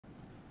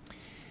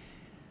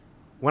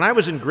When I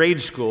was in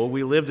grade school,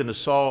 we lived in a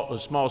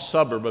small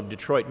suburb of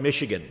Detroit,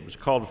 Michigan. It was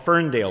called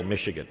Ferndale,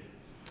 Michigan.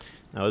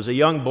 Now, as a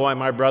young boy,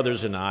 my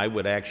brothers and I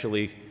would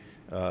actually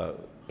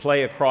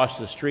play across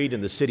the street in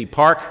the city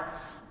park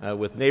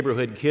with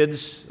neighborhood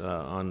kids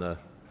on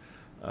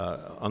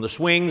the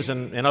swings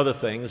and other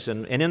things,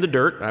 and in the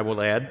dirt, I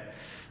will add.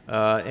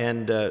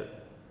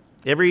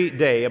 Every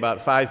day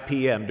about 5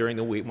 p.m. during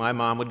the week, my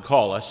mom would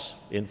call us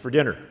in for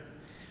dinner.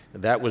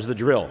 That was the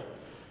drill.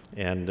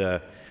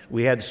 And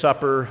we had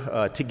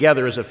supper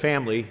together as a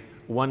family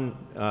one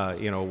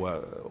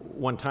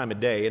time a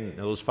day, and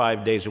those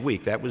 5 days a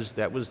week. That was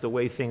the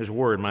way things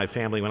were in my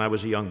family when I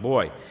was a young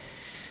boy.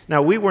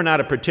 Now, we were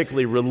not a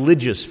particularly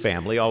religious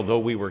family, although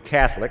we were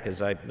Catholic,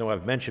 as I know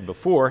I've mentioned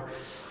before.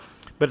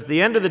 But at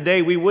the end of the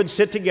day, we would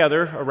sit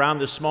together around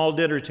the small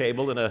dinner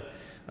table in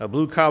a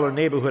blue-collar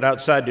neighborhood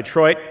outside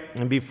Detroit,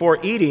 and before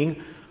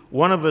eating,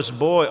 one of us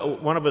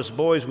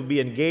boys would be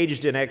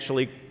engaged in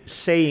actually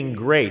saying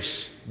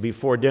grace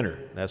before dinner.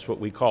 That's what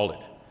we called it,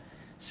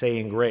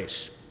 saying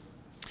grace.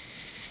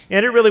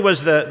 And it really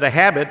was the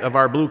habit of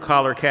our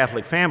blue-collar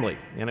Catholic family,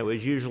 and it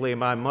was usually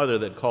my mother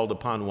that called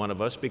upon one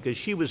of us because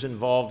she was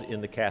involved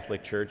in the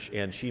Catholic Church,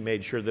 and she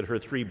made sure that her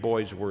 3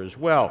 boys were as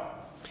well.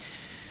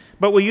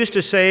 But we used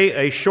to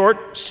say a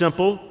short,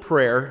 simple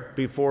prayer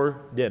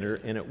before dinner,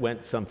 and it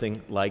went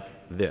something like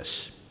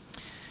this.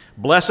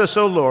 Bless us,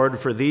 O Lord,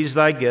 for these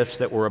thy gifts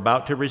that we're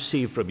about to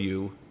receive from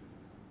you.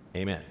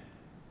 Amen.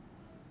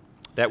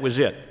 That was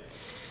it.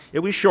 It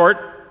was short,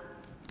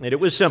 and it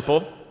was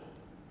simple.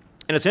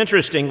 And it's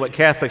interesting, what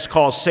Catholics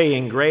call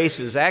saying grace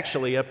is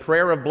actually a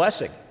prayer of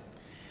blessing.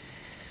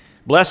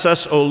 Bless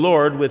us, O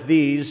Lord, with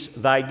these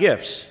thy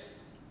gifts.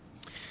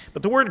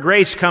 But the word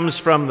grace comes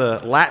from the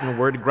Latin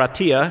word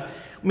gratia,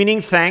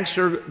 meaning thanks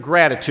or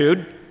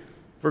gratitude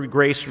for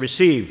grace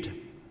received.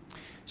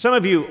 Some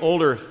of you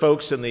older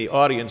folks in the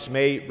audience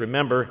may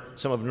remember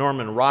some of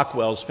Norman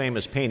Rockwell's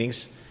famous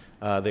paintings.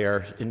 They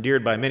are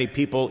endeared by many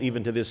people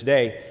even to this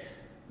day.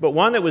 But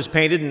one that was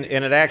painted,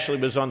 and it actually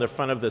was on the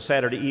front of the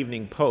Saturday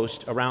Evening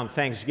Post around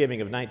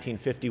Thanksgiving of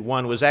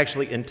 1951, was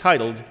actually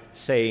entitled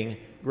Saying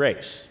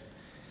Grace.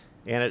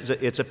 And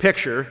it's a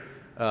picture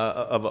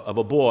of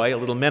a boy, a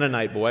little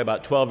Mennonite boy,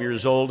 about 12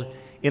 years old,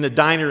 in a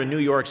diner in New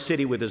York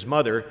City with his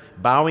mother,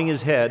 bowing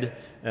his head,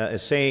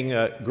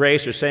 saying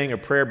grace or saying a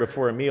prayer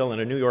before a meal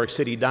in a New York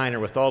City diner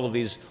with all of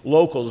these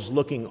locals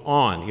looking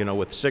on,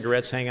 with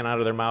cigarettes hanging out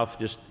of their mouth,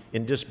 just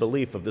in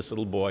disbelief of this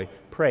little boy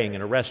praying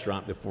in a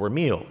restaurant before a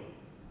meal.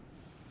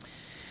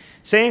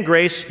 Saying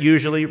grace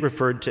usually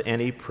referred to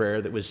any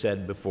prayer that was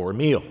said before a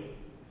meal.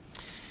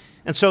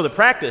 And so the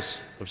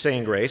practice of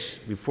saying grace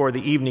before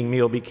the evening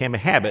meal became a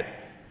habit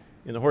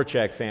in the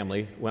Horchak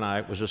family when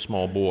I was a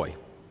small boy.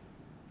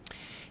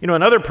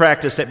 Another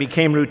practice that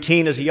became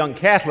routine as a young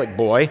Catholic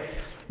boy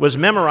was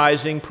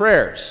memorizing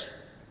prayers.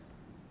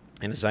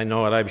 And as I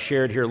know what I've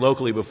shared here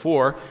locally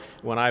before,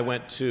 when I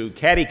went to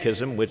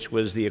catechism, which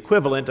was the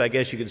equivalent, I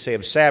guess you could say,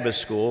 of Sabbath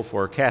school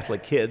for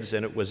Catholic kids,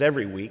 and it was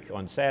every week,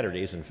 on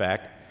Saturdays, in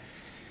fact,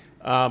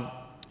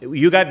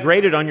 you got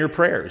graded on your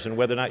prayers and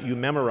whether or not you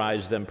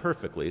memorized them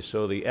perfectly.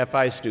 So the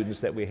FI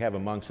students that we have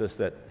amongst us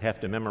that have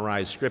to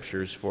memorize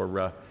scriptures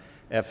for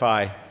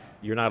FI,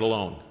 you're not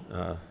alone.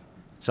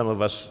 Some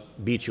of us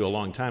beat you a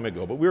long time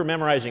ago. But we were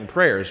memorizing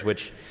prayers,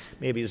 which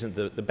maybe isn't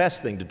the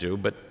best thing to do,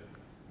 but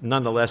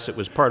nonetheless, it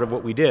was part of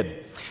what we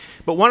did.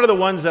 But one of the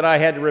ones that I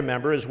had to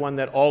remember is one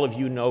that all of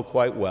you know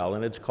quite well,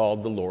 and it's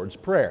called the Lord's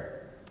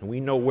Prayer. And we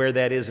know where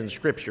that is in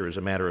Scripture, as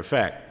a matter of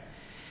fact.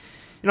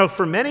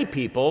 For many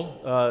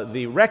people,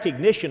 the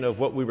recognition of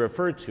what we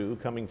refer to,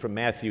 coming from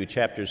Matthew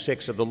chapter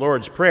 6 of the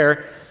Lord's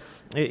Prayer,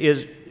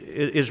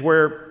 is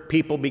where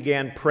people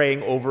began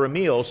praying over a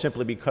meal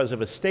simply because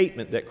of a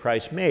statement that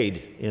Christ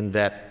made in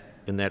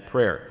that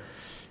prayer.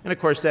 And of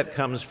course, that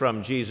comes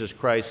from Jesus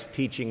Christ's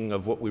teaching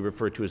of what we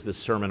refer to as the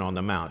Sermon on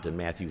the Mount in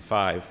Matthew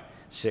 5,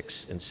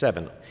 6, and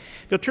 7. If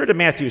you'll turn to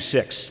Matthew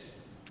 6,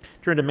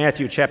 turn to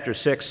Matthew chapter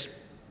 6.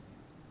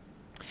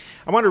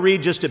 I want to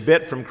read just a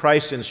bit from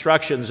Christ's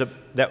instructions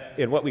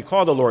in what we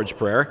call the Lord's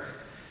Prayer.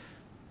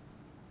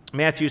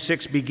 Matthew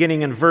 6,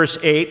 beginning in verse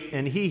 8,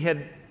 and he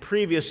had,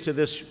 previous to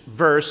this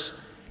verse,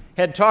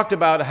 had talked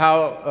about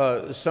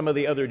how some of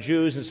the other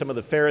Jews and some of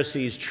the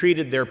Pharisees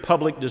treated their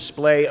public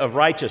display of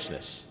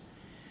righteousness.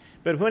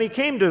 But when he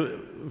came to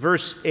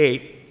verse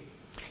 8,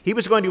 he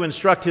was going to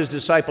instruct his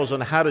disciples on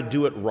how to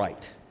do it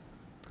right.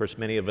 Of course,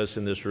 many of us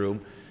in this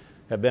room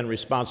have been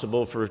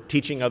responsible for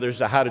teaching others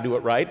how to do it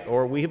right,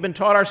 or we have been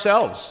taught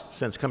ourselves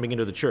since coming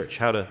into the church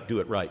how to do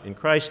it right. And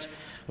Christ,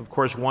 of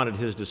course, wanted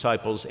his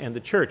disciples and the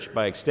church,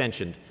 by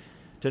extension,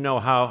 to know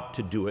how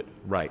to do it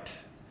right.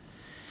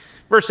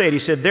 Verse 8, he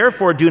said,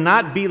 "Therefore do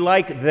not be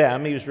like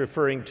them," he was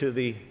referring to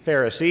the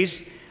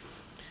Pharisees,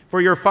 "for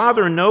your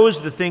Father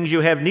knows the things you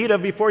have need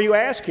of before you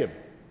ask him."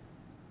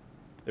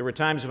 There were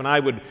times when I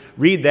would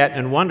read that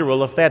and wonder,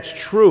 well, if that's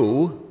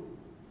true,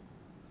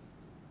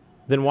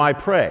 then why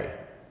pray?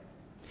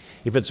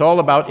 If it's all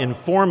about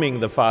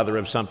informing the Father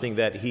of something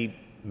that he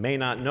may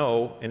not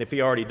know, and if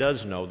he already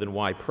does know, then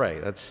why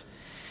pray?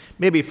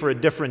 maybe for a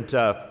different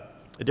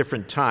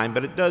time,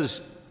 but it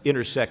does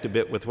intersect a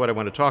bit with what I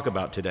want to talk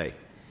about today.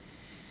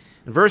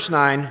 In verse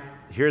 9,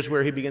 here's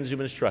where he begins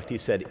to instruct. He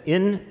said,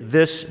 "In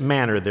this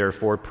manner,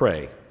 therefore,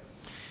 pray."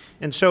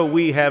 And so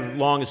we have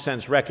long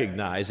since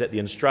recognized that the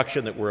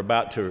instruction that we're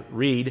about to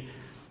read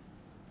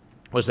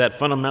was that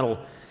fundamentals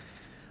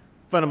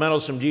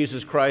from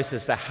Jesus Christ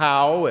as to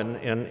how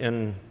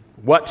and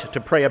what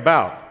to pray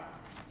about.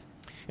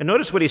 And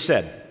notice what he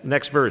said,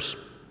 next verse.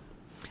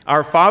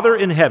 "Our Father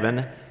in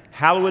heaven,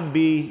 hallowed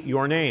be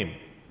your name.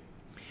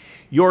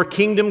 Your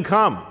kingdom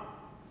come.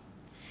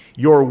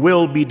 Your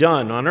will be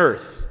done on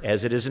earth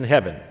as it is in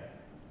heaven."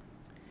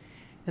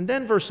 And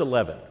then verse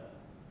 11.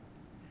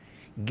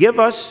 "Give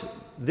us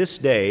this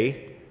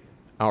day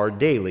our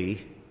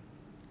daily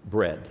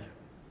bread."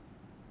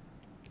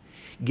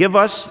 Give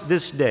us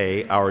this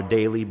day our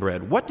daily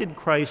bread. What did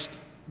Christ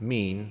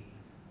mean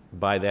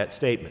by that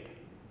statement?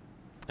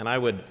 And I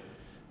would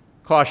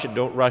caution,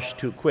 don't rush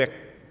too quick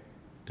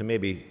to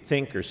maybe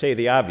think or say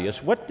the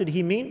obvious. What did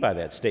he mean by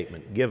that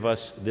statement? Give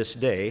us this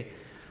day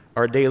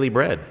our daily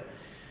bread.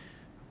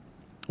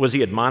 Was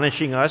he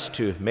admonishing us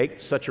to make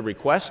such a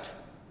request?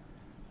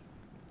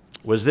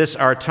 Was this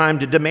our time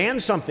to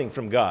demand something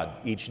from God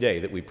each day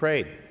that we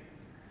prayed?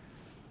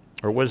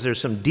 Or was there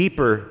some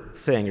deeper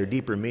thing or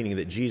deeper meaning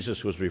that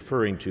Jesus was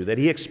referring to that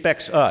he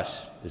expects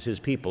us as his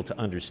people to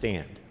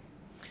understand?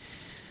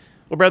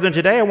 Well, brethren,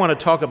 today I want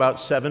to talk about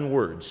 7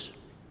 words.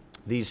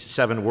 These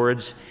 7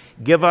 words: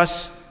 give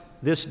us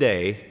this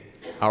day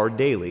our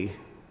daily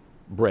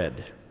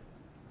bread.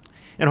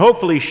 And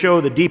hopefully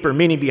show the deeper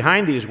meaning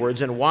behind these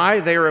words and why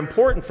they are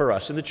important for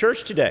us in the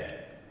church today.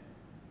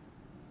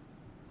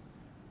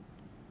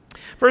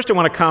 First, I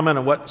want to comment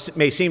on what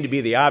may seem to be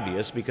the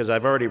obvious, because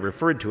I've already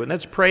referred to it, and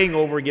that's praying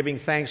over giving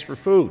thanks for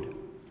food.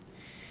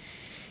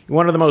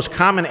 One of the most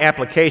common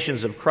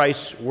applications of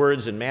Christ's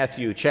words in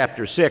Matthew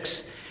chapter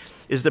 6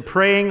 is the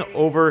praying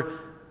over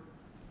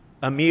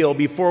a meal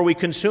before we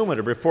consume it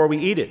or before we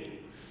eat it.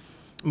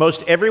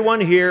 Most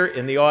everyone here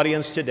in the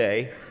audience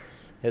today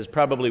has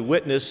probably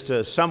witnessed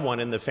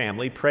someone in the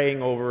family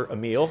praying over a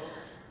meal,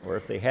 or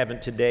if they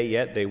haven't today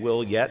yet, they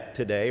will yet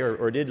today,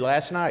 or did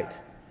last night.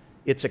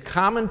 It's a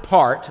common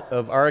part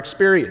of our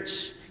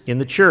experience in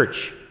the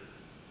church.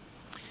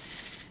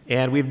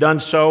 And we've done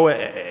so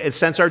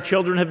since our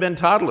children have been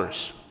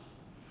toddlers.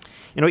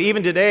 You know,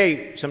 even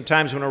today,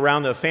 sometimes when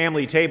around the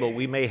family table,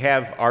 we may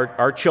have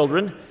our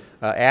children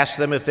ask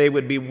them if they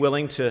would be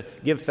willing to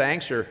give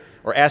thanks or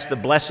ask the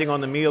blessing on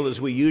the meal as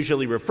we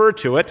usually refer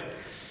to it.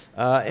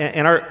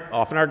 And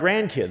often our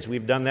grandkids.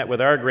 We've done that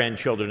with our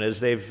grandchildren as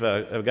they've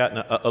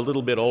gotten a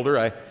little bit older.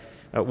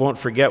 I won't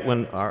forget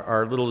when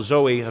our little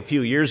Zoe, a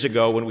few years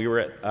ago, when we were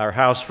at our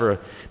house for a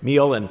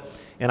meal, and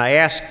I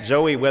asked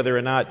Zoe whether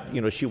or not,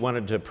 she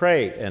wanted to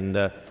pray. And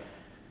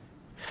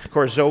of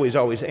course, Zoe's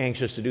always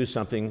anxious to do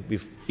something,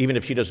 even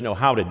if she doesn't know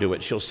how to do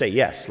it. She'll say,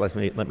 yes, let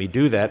me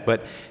do that.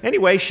 But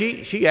anyway,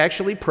 she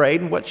actually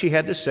prayed, and what she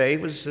had to say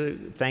was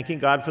thanking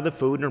God for the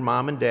food and her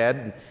mom and dad.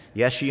 And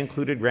yes, she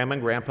included Grandma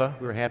and Grandpa.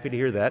 We were happy to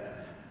hear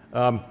that.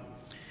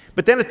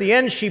 But then at the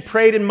end, she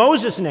prayed in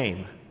Moses'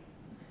 name.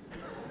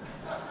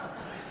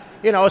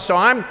 So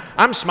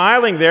I'm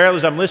smiling there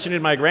as I'm listening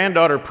to my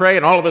granddaughter pray,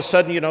 and all of a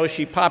sudden,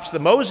 she pops the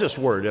Moses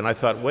word. And I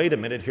thought, wait a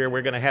minute here,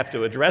 we're going to have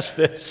to address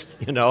this,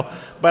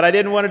 But I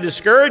didn't want to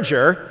discourage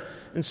her.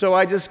 And so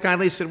I just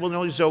kindly said, well,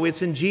 no, Zoe,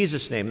 it's in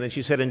Jesus' name. And then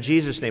she said, in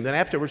Jesus' name. Then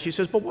afterwards she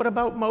says, but what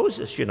about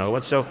Moses,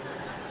 And so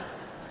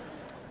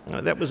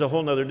that was a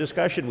whole other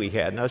discussion we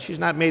had. Now, she's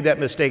not made that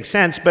mistake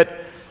since,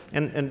 but,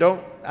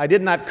 I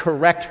did not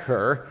correct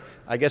her.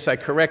 I guess I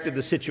corrected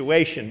the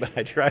situation, but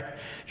I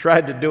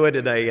tried to do it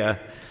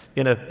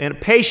in a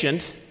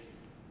patient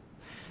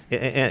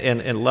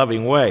and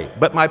loving way.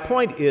 But my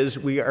point is,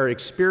 we are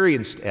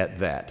experienced at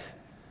that.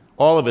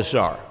 All of us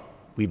are.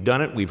 We've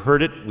done it, we've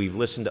heard it, we've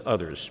listened to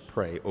others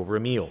pray over a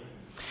meal.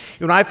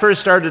 When I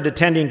first started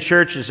attending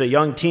church as a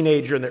young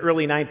teenager in the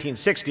early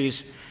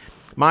 1960s,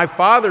 my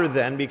father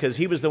then, because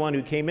he was the one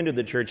who came into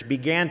the church,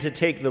 began to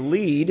take the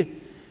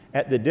lead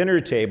at the dinner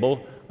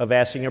table of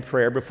asking a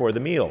prayer before the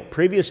meal.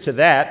 Previous to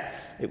that,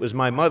 it was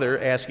my mother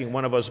asking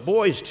one of us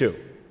boys to.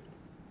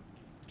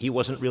 He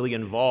wasn't really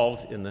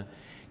involved in the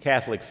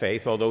Catholic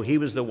faith, although he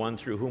was the one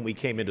through whom we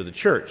came into the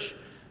church.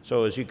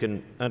 So as you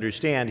can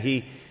understand,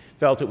 he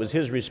felt it was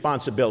his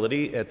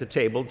responsibility at the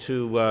table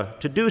to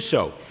do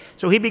so.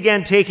 So he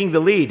began taking the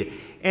lead,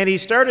 and he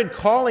started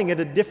calling it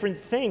a different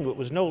thing. It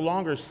was no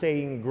longer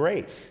saying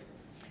grace.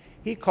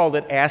 He called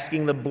it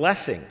asking the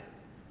blessing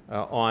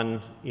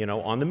on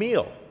the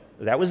meal.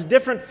 That was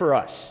different for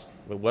us.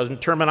 It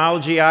wasn't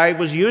terminology I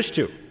was used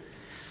to.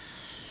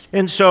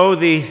 And so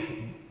the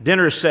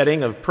dinner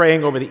setting of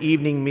praying over the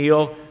evening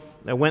meal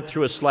went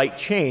through a slight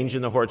change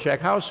in the Horchak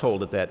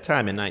household at that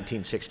time in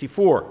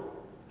 1964.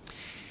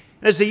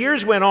 And as the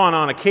years went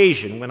on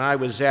occasion, when I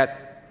was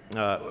at,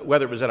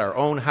 whether it was at our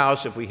own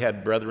house, if we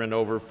had brethren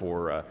over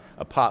for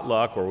a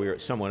potluck, or we were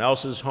at someone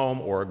else's home,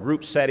 or a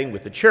group setting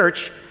with the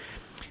church,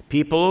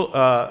 people,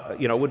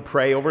 would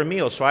pray over a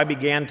meal. So I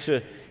began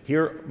to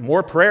hear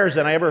more prayers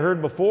than I ever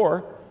heard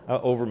before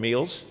over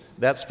meals,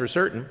 that's for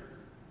certain.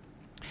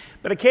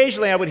 But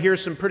occasionally I would hear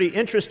some pretty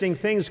interesting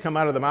things come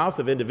out of the mouth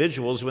of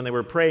individuals when they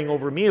were praying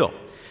over a meal.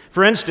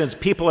 For instance,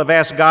 people have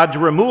asked God to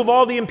remove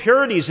all the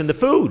impurities in the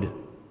food.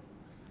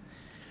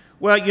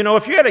 Well,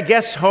 if you had a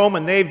guest home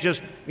and they've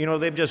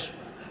just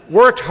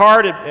worked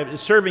hard at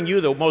serving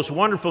you the most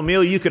wonderful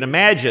meal you could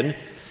imagine,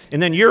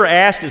 and then you're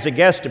asked as a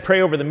guest to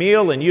pray over the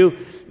meal, and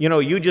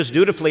you just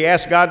dutifully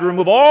ask God to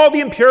remove all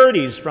the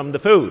impurities from the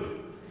food.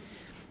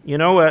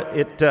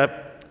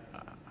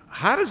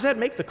 How does that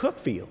make the cook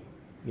feel?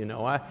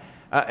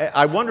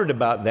 I wondered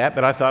about that,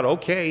 but I thought,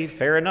 okay,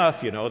 fair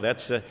enough.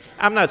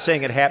 I'm not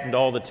saying it happened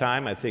all the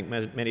time. I think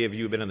many of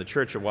you who've been in the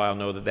church a while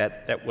know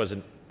that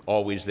wasn't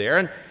always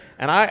there.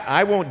 And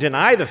I won't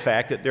deny the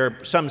fact that there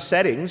are some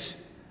settings,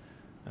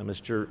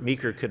 Mr.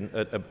 Meeker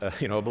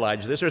can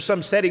oblige this, there are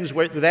some settings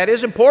where that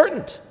is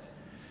important.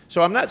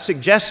 So I'm not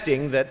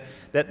suggesting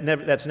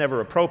that's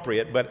never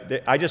appropriate,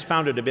 but I just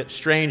found it a bit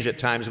strange at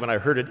times when I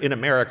heard it in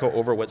America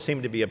over what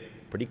seemed to be a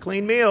pretty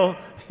clean meal,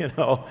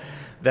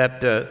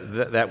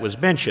 that was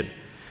mentioned.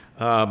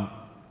 But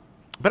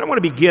I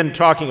want to begin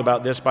talking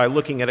about this by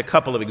looking at a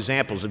couple of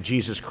examples of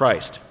Jesus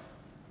Christ.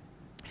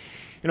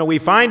 We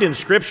find in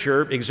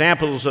Scripture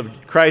examples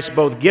of Christ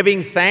both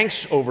giving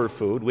thanks over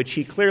food, which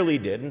he clearly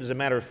did, and as a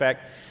matter of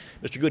fact,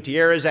 Mr.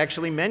 Gutierrez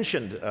actually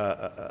mentioned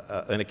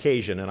an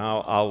occasion, and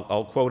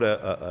I'll quote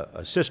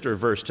a sister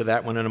verse to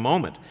that one in a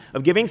moment,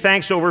 of giving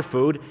thanks over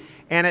food,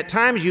 and at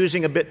times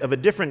using a bit of a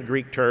different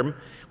Greek term,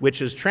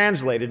 which is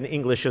translated in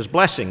English as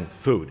blessing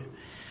food.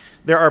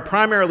 There are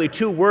primarily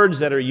two words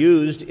that are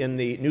used in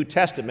the New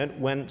Testament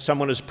when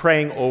someone is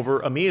praying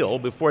over a meal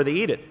before they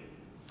eat it.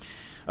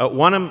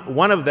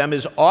 One of them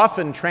is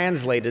often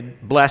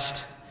translated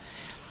blessed,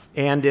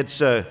 and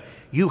it's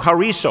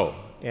eucharizo,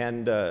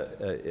 and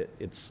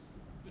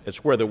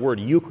it's where the word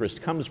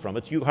Eucharist comes from.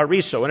 It's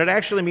eucharizo, and it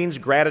actually means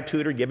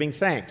gratitude or giving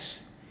thanks.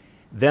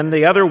 Then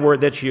the other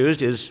word that's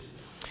used is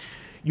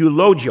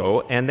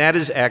eulogio, and that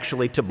is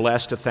actually to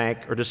bless, to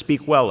thank, or to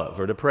speak well of,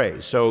 or to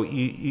praise. So,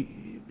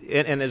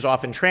 and is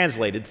often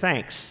translated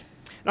thanks.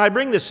 Now, I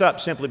bring this up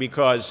simply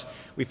because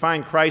we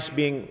find Christ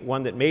being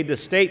one that made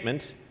this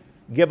statement,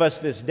 give us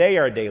this day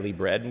our daily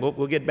bread, and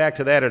we'll get back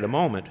to that in a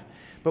moment.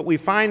 But we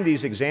find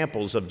these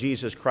examples of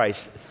Jesus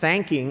Christ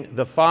thanking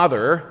the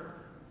Father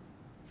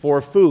for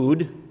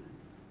food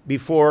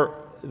before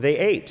they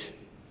ate.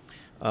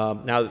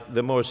 Now,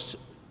 the most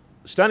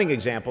stunning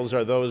examples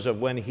are those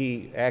of when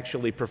he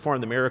actually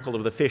performed the miracle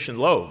of the fish and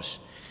loaves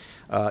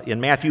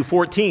in Matthew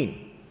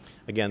 14.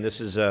 Again,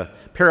 this is a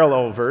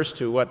parallel verse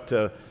to what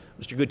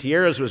Mr.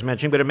 Gutierrez was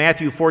mentioning, but in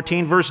Matthew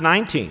 14, verse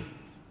 19.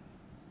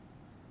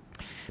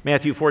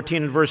 Matthew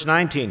 14 and verse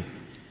 19.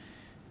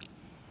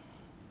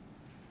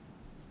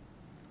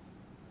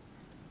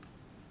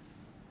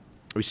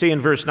 We see in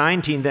verse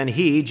 19, then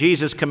he,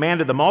 Jesus,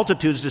 commanded the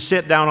multitudes to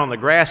sit down on the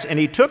grass, and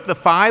he took the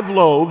 5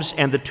 loaves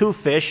and the 2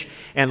 fish,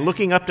 and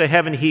looking up to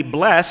heaven, he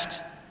blessed,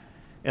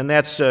 and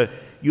that's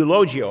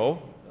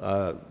eulogio,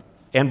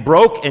 and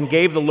broke and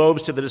gave the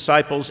loaves to the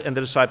disciples, and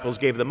the disciples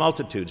gave the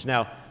multitudes.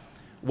 Now,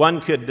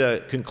 one could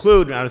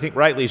conclude, and I think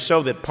rightly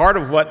so, that part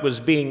of what was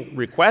being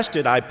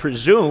requested, I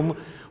presume,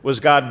 was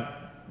God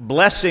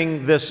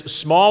blessing this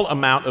small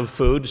amount of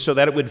food so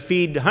that it would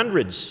feed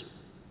hundreds,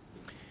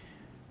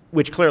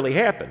 which clearly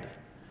happened.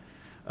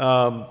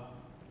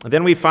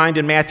 Then we find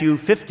in Matthew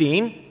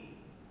 15,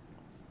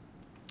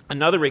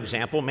 another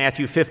example,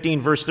 Matthew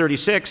 15, verse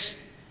 36.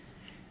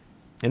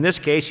 In this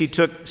case, he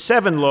took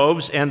 7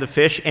 loaves and the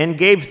fish and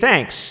gave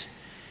thanks.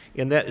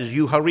 And that is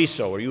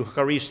eucharizo or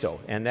eucharisto.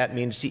 And that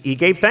means he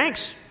gave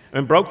thanks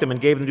and broke them and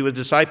gave them to his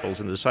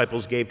disciples, and the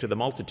disciples gave to the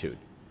multitude.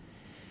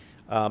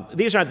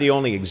 These aren't the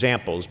only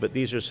examples, but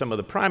these are some of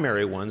the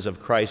primary ones of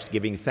Christ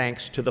giving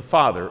thanks to the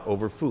Father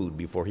over food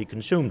before he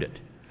consumed it.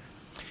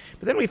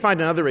 But then we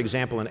find another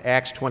example in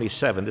Acts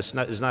 27. This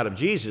is not of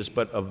Jesus,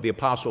 but of the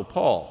Apostle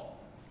Paul.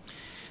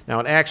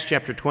 Now, in Acts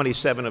chapter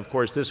 27, of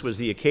course, this was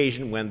the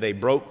occasion when they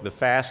broke the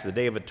fast. The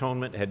Day of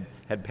Atonement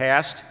had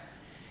passed.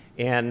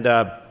 And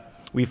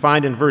we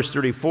find in verse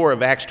 34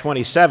 of Acts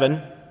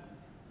 27,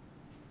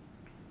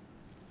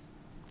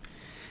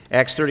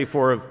 Acts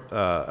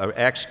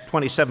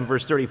 27,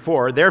 verse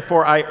 34,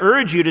 therefore I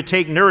urge you to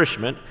take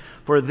nourishment,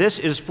 for this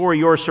is for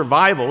your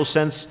survival,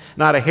 since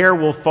not a hair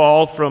will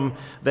fall from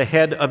the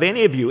head of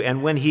any of you.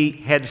 And when he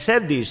had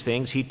said these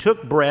things, he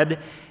took bread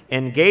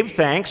and gave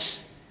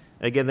thanks,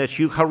 again, that's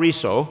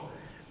eucharizo,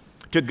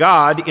 to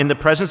God in the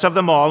presence of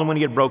them all, and when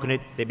he had broken it,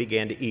 they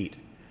began to eat.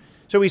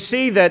 So we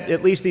see that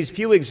at least these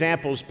few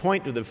examples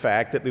point to the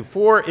fact that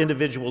before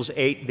individuals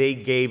ate, they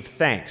gave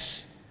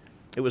thanks.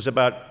 It was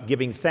about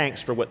giving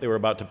thanks for what they were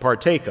about to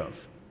partake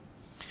of.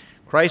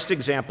 Christ's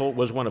example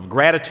was one of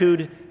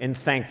gratitude and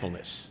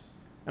thankfulness.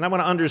 And I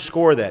want to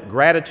underscore that,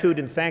 gratitude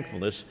and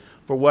thankfulness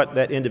for what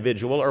that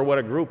individual or what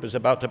a group is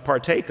about to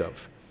partake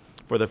of,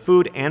 for the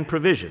food and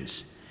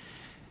provisions.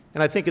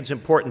 And I think it's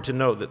important to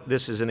note that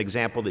this is an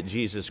example that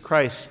Jesus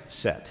Christ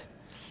set.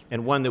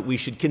 and one that we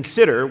should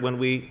consider when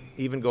we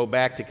even go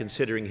back to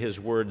considering his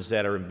words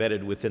that are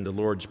embedded within the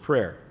Lord's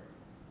Prayer.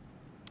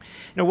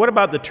 Now, what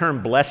about the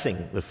term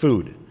blessing the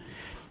food?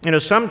 You know,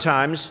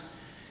 sometimes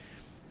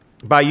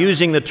by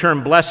using the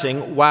term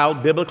blessing, while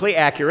biblically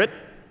accurate,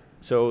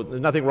 so there's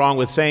nothing wrong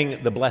with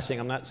saying the blessing,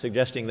 I'm not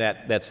suggesting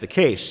that that's the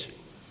case,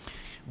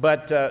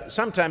 but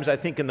sometimes I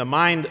think in the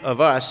mind of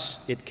us,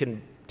 it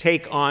can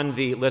take on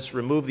the let's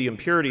remove the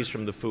impurities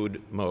from the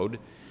food mode,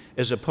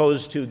 as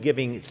opposed to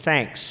giving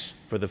thanks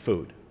for the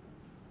food,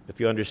 if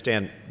you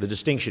understand the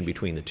distinction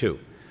between the two.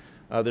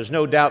 There's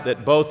no doubt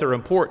that both are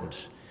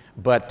important,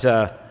 but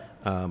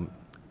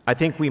I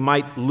think we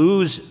might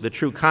lose the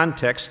true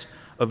context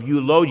of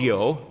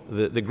eulogio,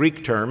 the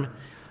Greek term,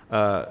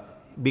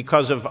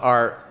 because of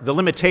the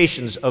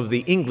limitations of the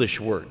English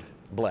word,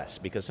 bless,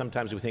 because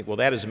sometimes we think, well,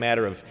 that is a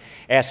matter of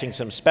asking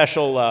some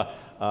special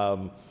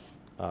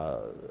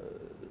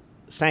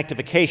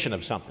sanctification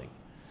of something,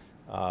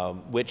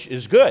 which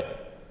is good,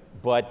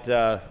 but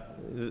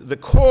the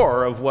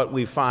core of what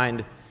we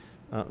find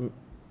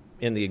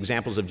in the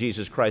examples of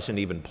Jesus Christ and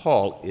even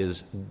Paul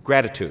is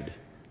gratitude,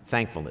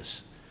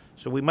 thankfulness.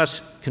 So we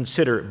must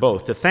consider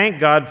both. To thank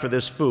God for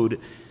this food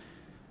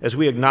as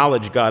we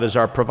acknowledge God as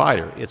our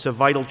provider. It's a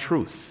vital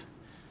truth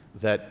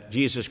that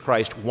Jesus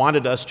Christ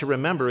wanted us to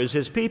remember as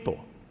his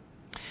people.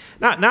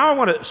 Now I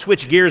want to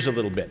switch gears a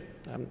little bit.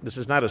 This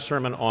is not a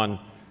sermon on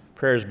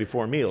prayers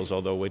before meals,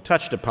 although we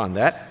touched upon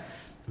that.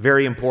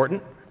 Very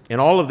important.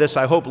 And all of this,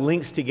 I hope,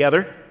 links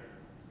together.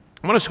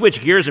 I want to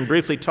switch gears and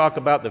briefly talk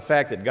about the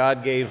fact that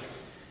God gave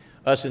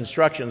us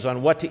instructions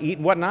on what to eat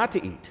and what not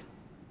to eat.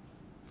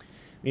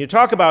 When you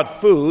talk about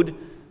food,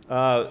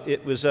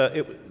 there was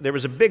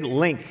a big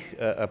link,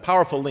 a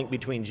powerful link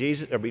between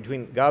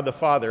God the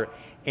Father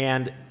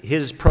and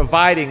his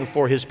providing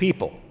for his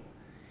people.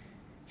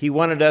 He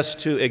wanted us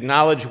to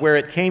acknowledge where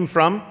it came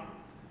from,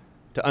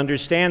 to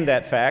understand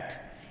that fact,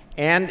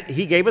 and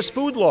he gave us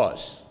food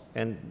laws,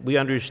 and we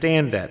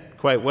understand that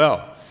quite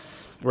well.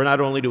 We're not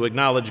only to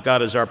acknowledge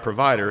God as our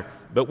provider,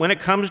 but when it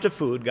comes to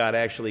food, God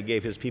actually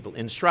gave his people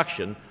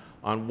instruction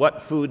on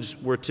what foods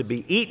were to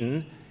be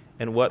eaten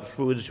and what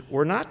foods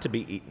were not to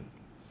be eaten.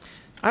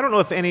 I don't know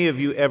if any of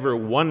you ever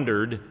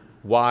wondered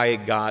why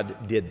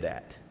God did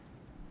that.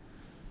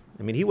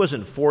 I mean, he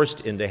wasn't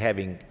forced into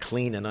having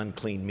clean and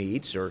unclean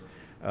meats or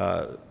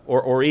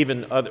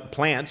even other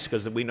plants,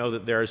 because we know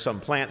that there are some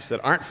plants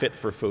that aren't fit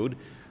for food.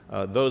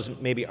 Those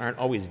maybe aren't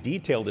always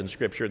detailed in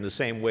Scripture in the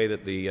same way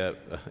that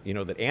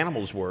that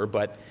animals were.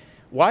 But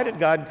why did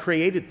God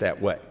create it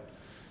that way?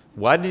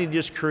 Why didn't he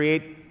just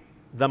create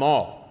them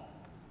all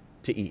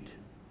to eat?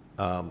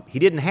 He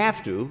didn't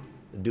have to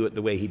do it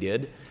the way he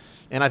did.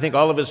 And I think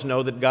all of us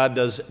know that God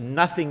does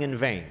nothing in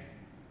vain.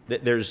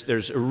 That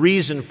there's a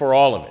reason for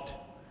all of it.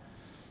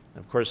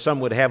 Of course, some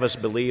would have us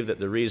believe that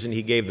the reason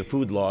he gave the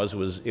food laws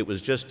was it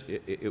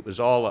was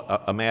all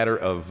a matter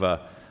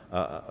of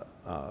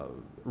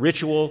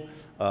ritual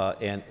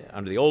and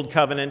under the old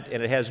covenant,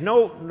 and it has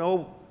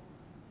no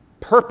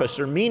purpose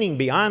or meaning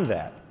beyond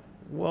that.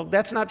 Well,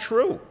 that's not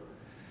true.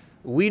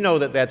 We know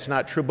that that's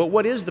not true, but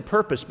what is the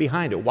purpose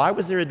behind it? Why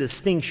was there a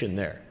distinction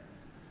there?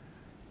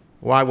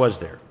 Why was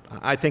there?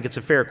 I think it's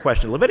a fair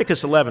question.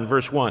 Leviticus 11,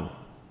 verse 1.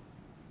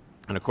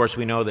 And of course,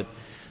 we know that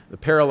the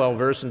parallel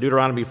verse in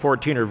Deuteronomy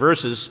 14 or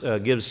verses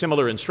gives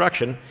similar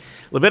instruction.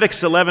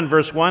 Leviticus 11,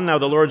 verse 1, now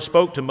the Lord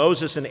spoke to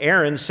Moses and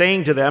Aaron,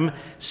 saying to them,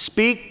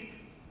 speak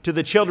to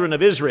the children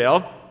of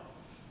Israel,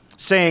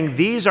 saying,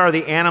 these are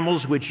the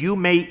animals which you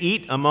may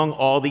eat among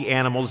all the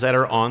animals that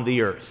are on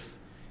the earth.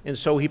 And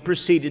so he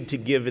proceeded to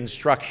give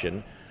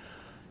instruction.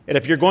 And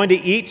if you're going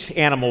to eat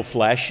animal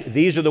flesh,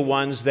 these are the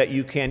ones that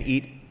you can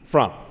eat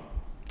from.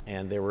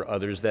 And there were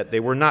others that they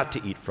were not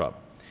to eat from.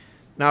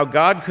 Now,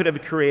 God could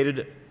have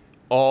created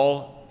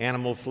all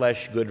animal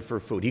flesh good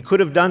for food. He could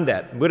have done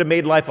that. It would have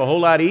made life a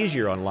whole lot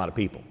easier on a lot of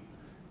people.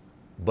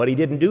 But he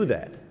didn't do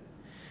that.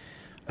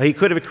 He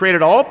could have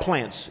created all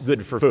plants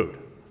good for food.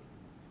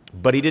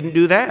 But he didn't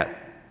do that.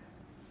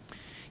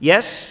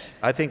 Yes,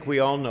 I think we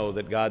all know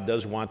that God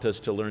does want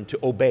us to learn to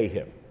obey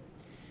him.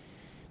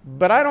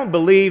 But I don't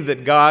believe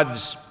that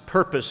God's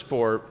purpose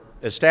for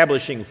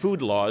establishing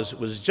food laws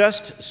was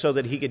just so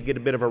that he could get a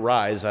bit of a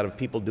rise out of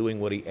people doing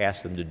what he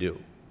asked them to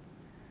do.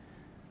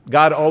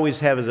 God always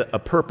has a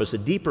purpose, a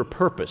deeper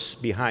purpose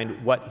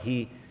behind what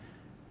the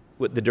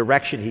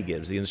direction he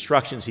gives, the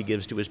instructions he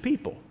gives to his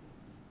people.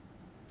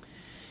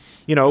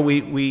 You know,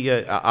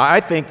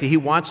 I think that he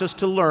wants us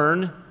to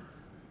learn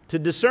to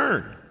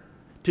discern,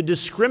 to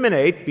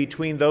discriminate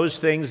between those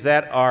things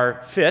that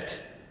are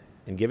fit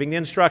in giving the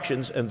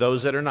instructions and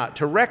those that are not,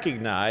 to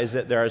recognize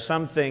that there are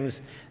some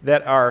things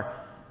that are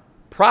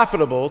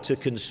profitable to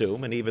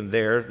consume, and even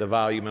there, the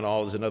volume and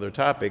all is another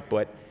topic,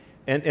 but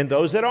and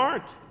those that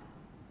aren't.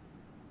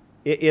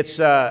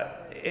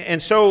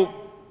 And so,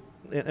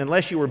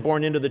 unless you were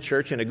born into the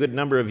church, and a good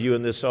number of you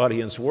in this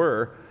audience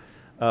were,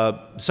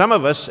 some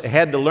of us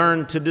had to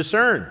learn to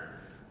discern.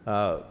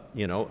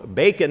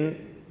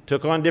 Bacon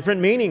took on different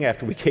meaning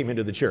after we came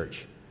into the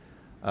church.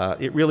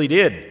 It really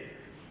did.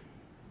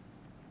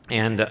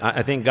 And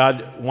I think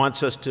God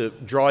wants us to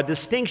draw a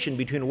distinction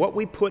between what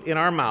we put in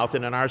our mouth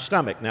and in our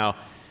stomach. Now,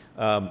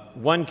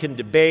 one can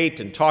debate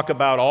and talk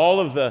about all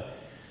of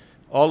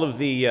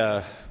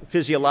the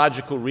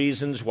physiological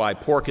reasons why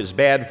pork is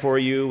bad for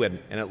you, and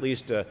at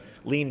least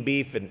lean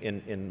beef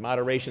in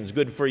moderation is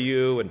good for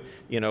you,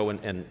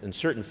 and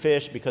certain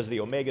fish because the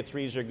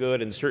omega-3s are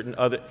good, and certain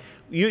other.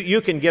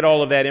 You can get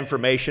all of that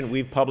information.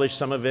 We've published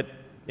some of it,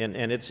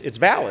 and it's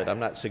valid. I'm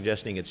not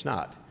suggesting it's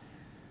not.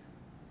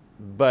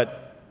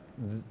 But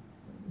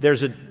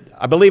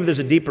I believe there's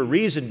a deeper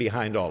reason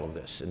behind all of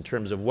this in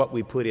terms of what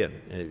we put in.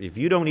 If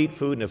you don't eat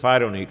food and if I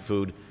don't eat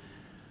food,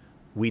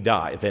 we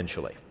die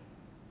eventually.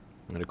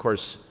 And of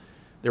course,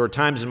 there were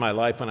times in my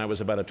life when I was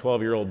about a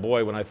 12-year-old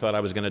boy when I thought I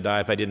was going to die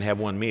if I didn't have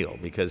one meal,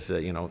 because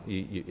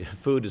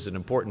food is an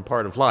important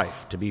part of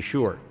life, to be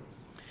sure.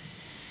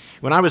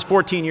 When I was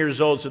 14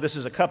 years old, so this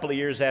is a couple of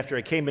years after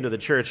I came into the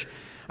church,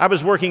 I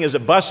was working as a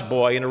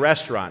busboy in a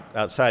restaurant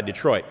outside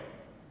Detroit.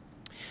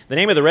 The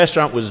name of the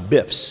restaurant was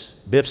Biff's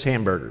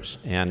Hamburgers,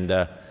 and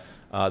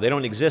they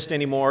don't exist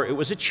anymore. It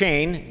was a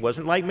chain. It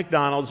wasn't like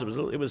McDonald's.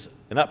 It was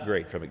an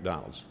upgrade from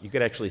McDonald's. You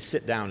could actually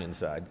sit down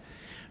inside.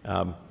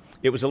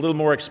 It was a little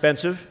more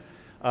expensive.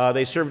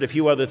 They served a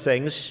few other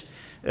things.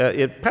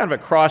 It kind of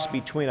a cross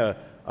between a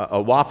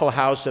Waffle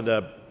House and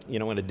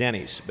a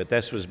Denny's, but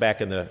this was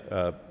back in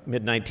the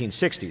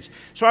mid-1960s.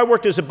 So I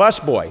worked as a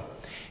busboy,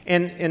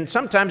 and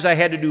sometimes I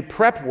had to do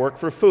prep work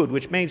for food,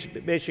 which means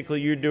basically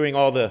you're doing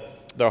all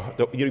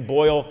you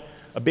boil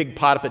a big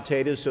pot of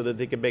potatoes so that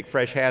they could make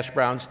fresh hash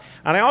browns,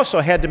 and I also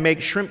had to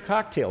make shrimp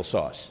cocktail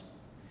sauce.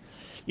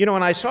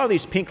 And I saw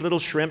these pink little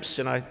shrimps,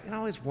 and I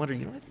always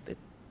wondered,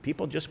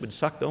 people just would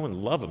suck them and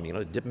love them,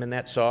 dip them in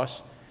that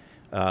sauce.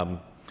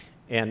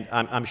 And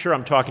I'm sure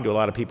I'm talking to a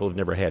lot of people who've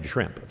never had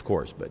shrimp, of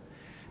course, but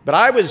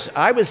I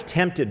was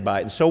tempted by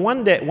it. And so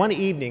one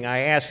evening, I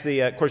asked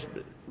of course,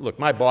 look,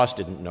 my boss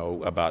didn't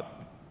know about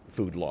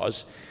food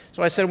laws,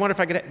 so I said, I wonder if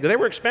I could. They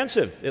were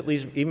expensive, at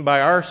least even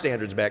by our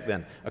standards back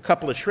then. A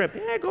couple of shrimp,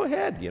 yeah, go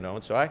ahead,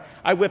 And so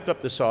I whipped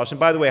up the sauce. And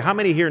by the way, how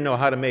many here know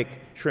how to make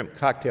shrimp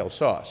cocktail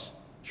sauce?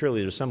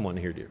 Surely there's someone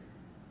here, dear.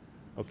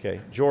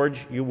 Okay,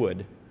 George, you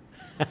would.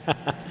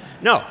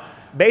 No,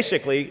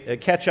 basically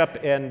ketchup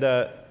and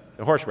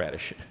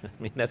horseradish. I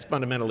mean, that's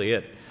fundamentally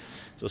it.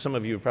 So some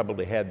of you have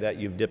probably had that.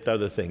 You've dipped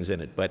other things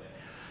in it, but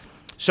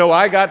so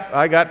I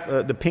got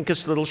the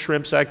pinkest little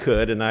shrimps I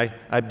could, and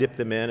I dipped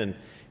them in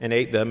and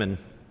ate them and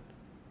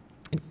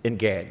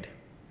gagged.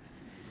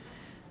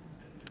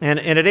 And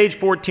at age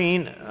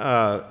 14,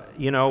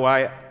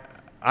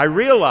 I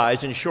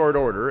realized in short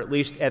order, at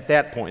least at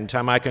that point in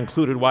time, I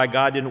concluded why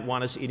God didn't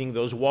want us eating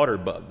those water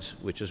bugs,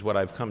 which is what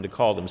I've come to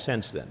call them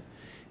since then.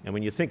 And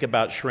when you think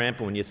about shrimp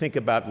and when you think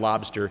about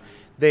lobster,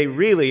 they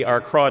really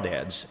are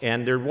crawdads,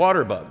 and they're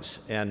water bugs.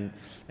 And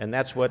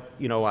that's what,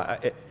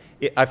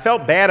 I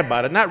felt bad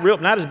about it.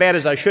 Not as bad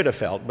as I should have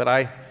felt, but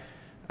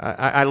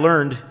I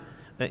learned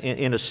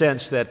in a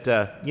sense that,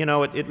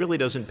 it really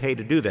doesn't pay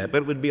to do that.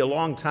 But it would be a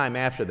long time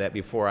after that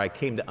before I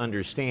came to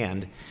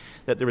understand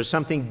that there was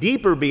something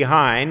deeper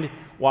behind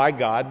why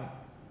God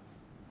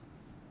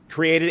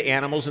created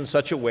animals in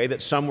such a way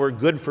that some were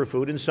good for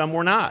food and some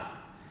were not.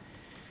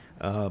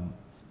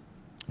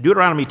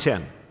 Deuteronomy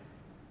 10.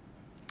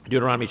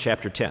 Deuteronomy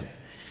chapter 10.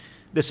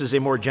 This is a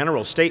more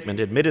general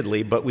statement,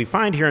 admittedly, but we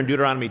find here in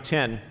Deuteronomy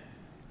 10,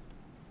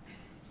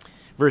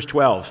 verse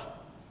 12,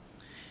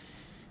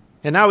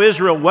 "And now,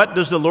 Israel, what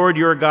does the Lord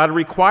your God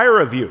require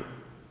of you?"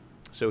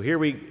 So here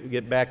we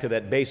get back to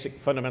that basic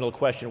fundamental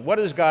question, what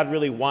does God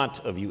really want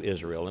of you,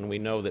 Israel? And we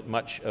know that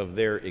much of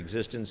their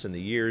existence in the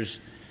years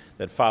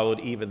that followed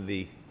even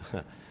the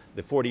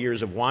 40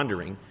 years of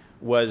wandering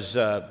was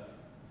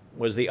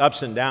the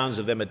ups and downs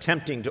of them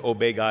attempting to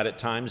obey God at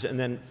times and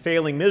then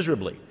failing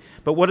miserably.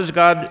 But what does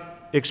God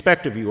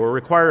expect of you or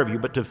require of you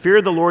but to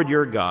fear the Lord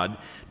your God,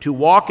 to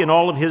walk in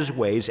all of his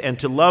ways and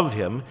to love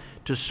him,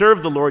 to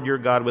serve the Lord your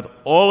God with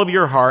all of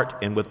your heart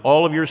and with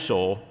all of your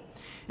soul.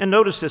 And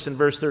notice this in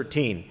verse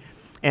 13,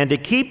 "And to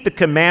keep the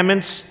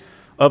commandments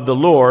of the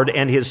Lord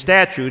and his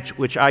statutes,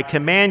 which I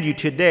command you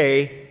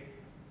today."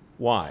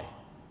 Why?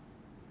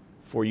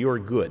 For your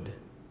good.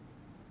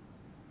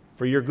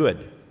 For your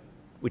good,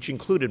 which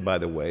included, by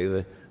the way,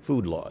 the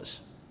food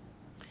laws.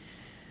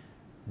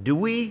 Do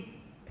we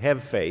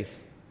have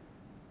faith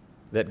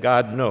that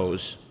God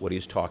knows what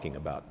he's talking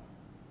about?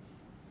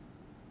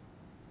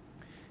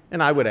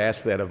 And I would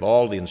ask that of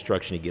all the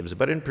instruction he gives,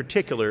 but in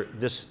particular,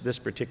 this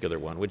particular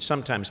one, which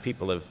sometimes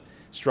people have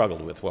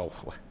struggled with. Well,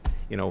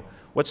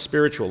 what's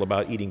spiritual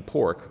about eating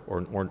pork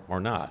or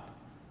not?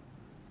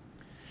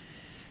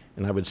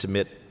 And I would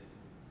submit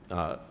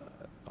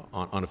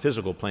on a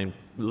physical plane,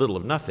 little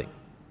of nothing.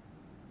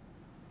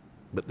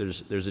 But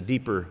there's a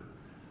deeper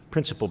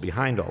principle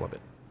behind all of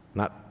it,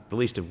 not the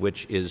least of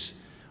which is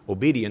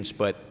obedience,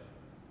 but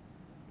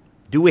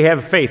do we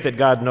have faith that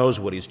God knows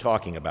what he's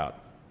talking about?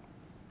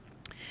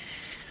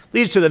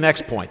 Leads to the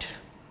next point.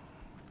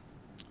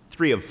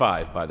 3 of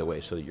 5, by the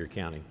way, so that you're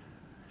counting.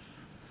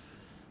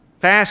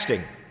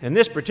 Fasting. In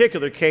this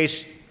particular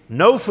case,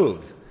 no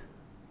food.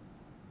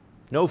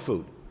 no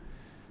food,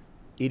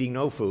 eating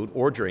no food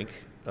or drink,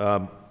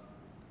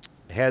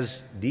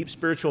 has deep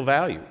spiritual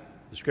value.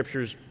 The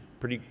Scripture's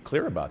pretty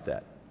clear about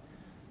that.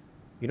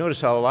 You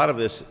notice how a lot of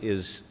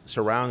this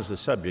surrounds the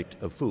subject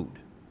of food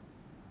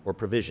or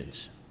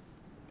provisions.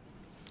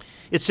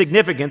 It's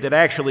significant that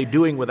actually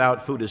doing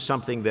without food is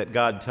something that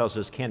God tells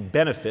us can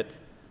benefit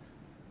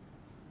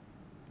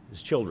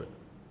His children.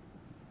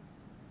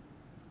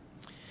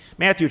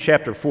 Matthew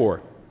chapter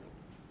 4,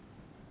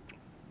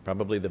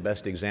 probably the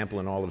best example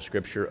in all of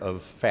Scripture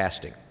of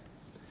fasting.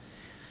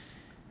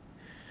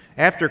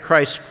 After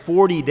Christ's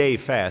 40-day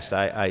fast,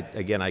 I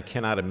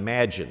cannot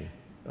imagine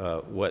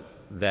what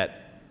that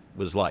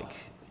was like.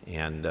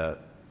 And,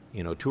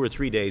 2 or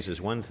 3 days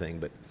is one thing,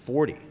 but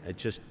 40,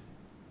 it's just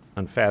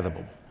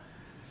unfathomable.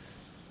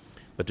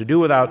 But to do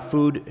without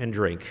food and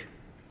drink,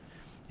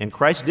 and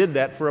Christ did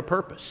that for a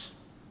purpose.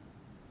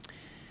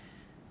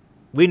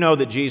 We know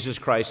that Jesus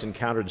Christ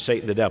encountered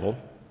Satan the devil,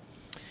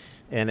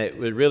 and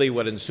really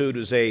what ensued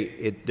was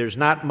there's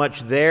not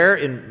much there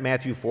in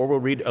Matthew 4. We'll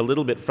read a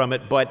little bit from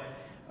it, but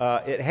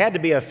it had to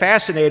be a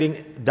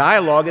fascinating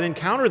dialogue and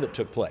encounter that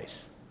took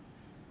place.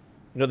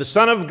 The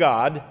Son of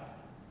God,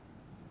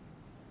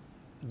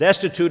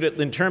 destitute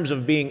in terms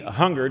of being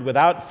hungered,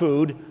 without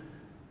food,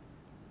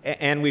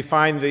 and we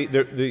find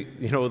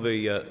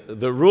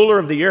the ruler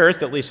of the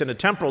earth, at least in a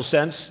temporal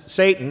sense,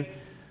 Satan,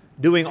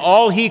 doing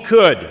all he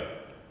could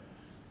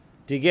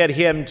to get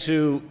him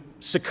to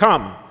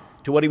succumb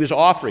to what he was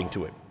offering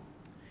to him.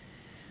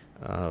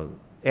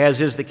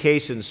 As is the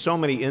case in so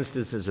many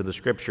instances of the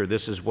Scripture,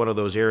 this is one of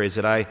those areas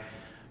that I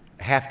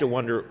have to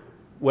wonder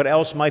what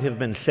else might have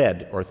been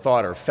said or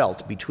thought or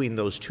felt between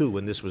those two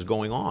when this was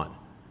going on.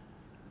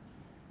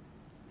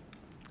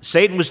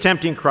 Satan was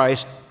tempting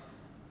Christ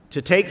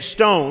to take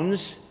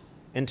stones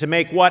and to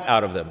make what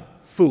out of them?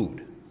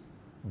 Food,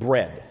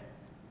 bread.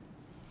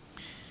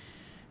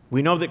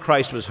 We know that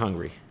Christ was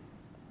hungry.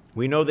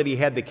 We know that he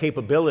had the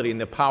capability and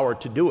the power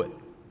to do it.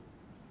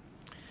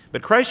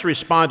 But Christ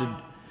responded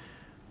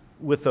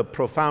with a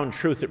profound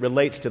truth that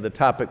relates to the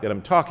topic that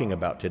I'm talking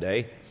about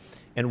today,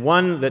 and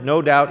one that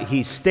no doubt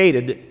he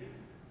stated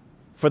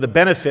for the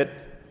benefit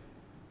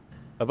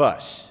of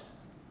us.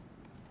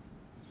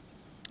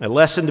 A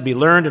lesson to be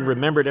learned and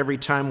remembered every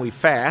time we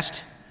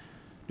fast,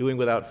 doing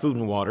without food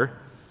and water,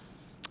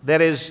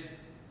 that is,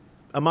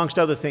 amongst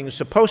other things,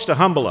 supposed to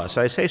humble us.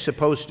 I say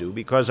supposed to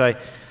because I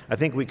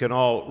think we can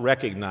all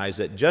recognize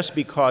that just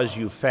because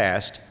you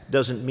fast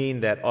doesn't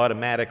mean that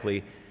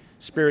automatically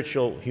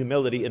spiritual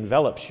humility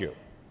envelops you.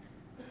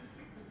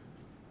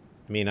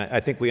 I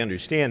think we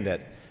understand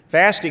that.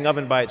 Fasting of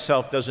and by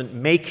itself doesn't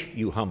make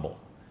you humble.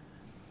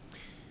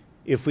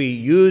 If we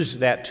use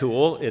that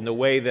tool in the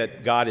way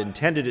that God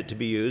intended it to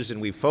be used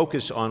and we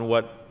focus on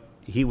what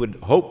He would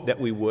hope that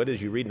we would,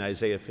 as you read in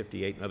Isaiah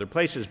 58 and other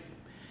places,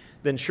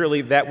 then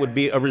surely that would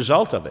be a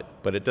result of it.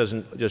 But it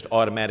doesn't just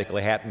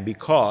automatically happen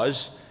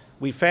because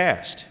we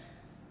fast.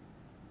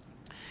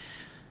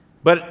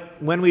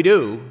 But when we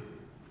do,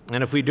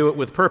 and if we do it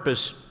with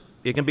purpose,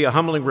 it can be a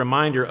humbling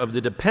reminder of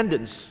the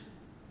dependence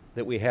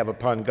that we have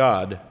upon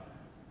God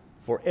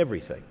for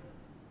everything.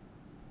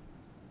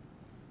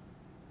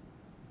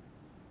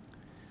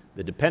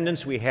 The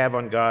dependence we have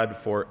on God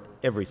for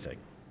everything.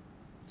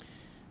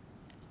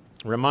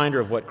 A reminder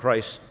of what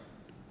Christ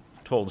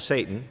told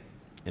Satan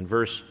in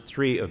verse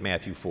 3 of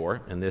Matthew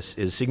 4, and this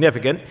is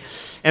significant.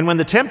 And when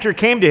the tempter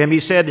came to him, he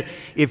said,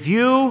 "If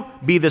you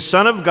be the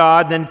Son of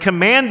God, then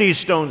command these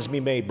stones be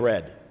made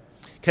bread."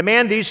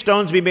 Command these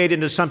stones be made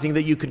into something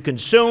that you can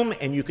consume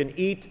and you can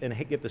eat and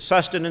get the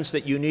sustenance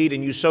that you need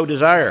and you so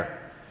desire.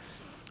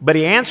 But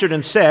he answered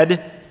and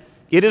said,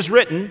 "It is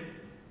written,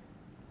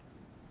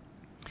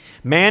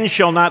 man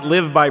shall not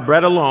live by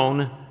bread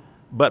alone,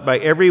 but by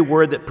every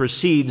word that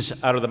proceeds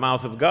out of the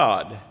mouth of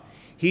God."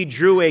 He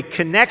drew a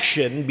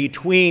connection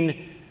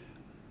between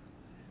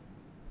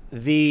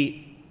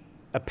the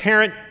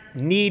apparent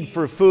need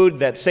for food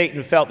that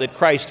Satan felt that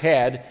Christ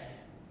had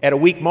at a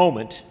weak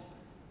moment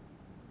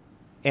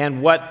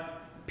and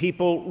what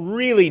people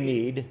really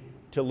need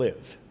to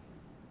live.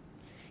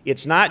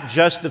 It's not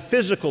just the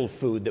physical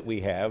food that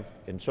we have,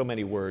 in so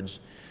many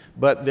words,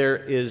 but there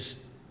is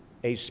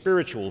a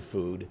spiritual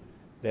food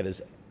that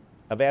is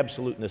of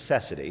absolute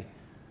necessity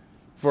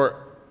for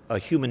a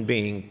human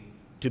being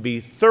to be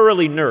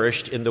thoroughly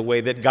nourished in the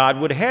way that God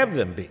would have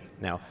them be.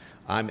 Now,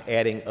 I'm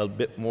adding a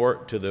bit more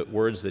to the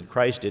words that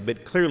Christ did,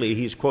 but clearly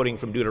he's quoting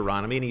from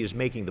Deuteronomy and he is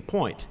making the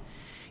point.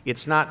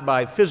 It's not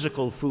by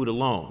physical food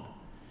alone,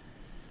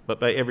 but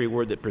by every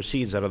word that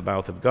proceeds out of the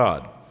mouth of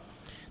God.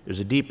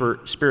 There's a deeper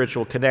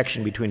spiritual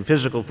connection between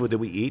physical food that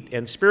we eat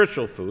and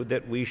spiritual food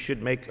that we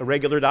should make a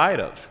regular diet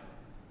of.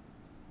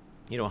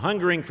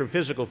 Hungering for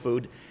physical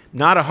food,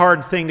 not a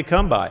hard thing to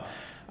come by.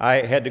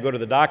 I had to go to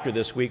the doctor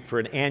this week for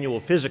an annual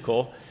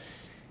physical,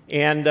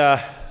 and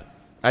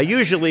I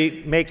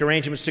usually make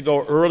arrangements to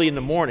go early in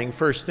the morning,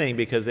 first thing,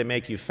 because they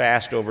make you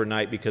fast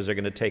overnight because they're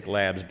going to take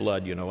labs,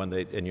 blood,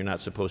 and you're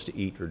not supposed to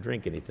eat or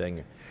drink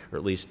anything, or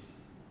at least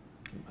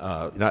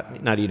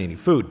not eat any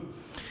food.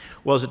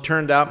 Well, as it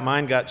turned out,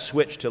 mine got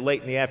switched to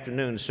late in the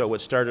afternoon, so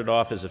what started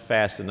off as a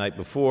fast the night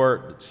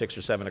before, at 6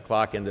 or 7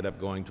 o'clock, ended up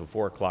going to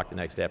 4 o'clock the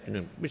next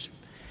afternoon, which is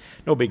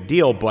no big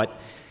deal, but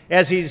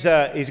as he's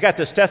got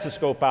the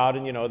stethoscope out,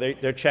 and,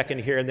 they're checking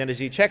here, and then as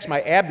he checks my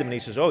abdomen, he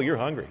says, "Oh, you're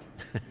hungry."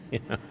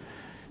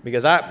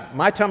 Because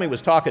my tummy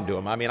was talking to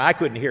him. I mean, I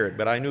couldn't hear it,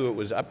 but I knew it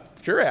was up.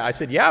 Sure, I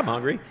said, "Yeah, I'm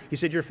hungry." He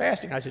said, "You're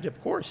fasting." I said,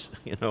 "Of course."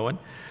 And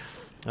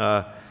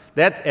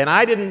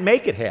I didn't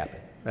make it happen.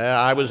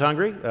 I was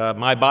hungry.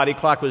 My body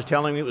clock was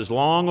telling me it was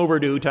long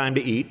overdue, time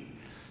to eat.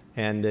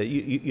 And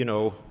you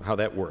know how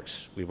that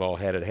works. We've all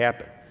had it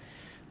happen.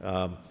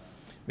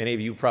 Many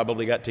of you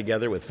probably got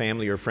together with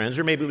family or friends,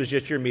 or maybe it was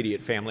just your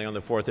immediate family on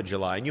the 4th of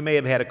July, and you may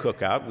have had a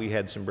cookout. We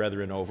had some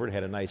brethren over and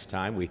had a nice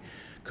time. We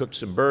cooked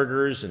some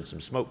burgers and some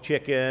smoked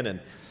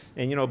chicken,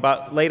 and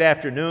about late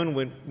afternoon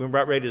when we were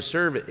about ready to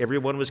serve it,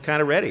 everyone was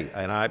kind of ready,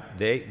 and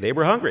they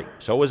were hungry.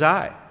 So was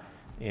I,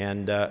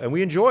 and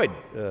we enjoyed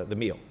the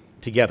meal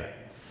together,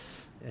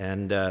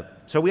 and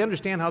so we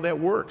understand how that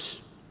works.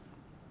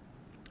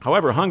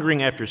 However,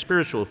 hungering after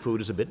spiritual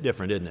food is a bit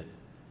different, isn't it?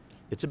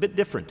 It's a bit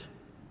different.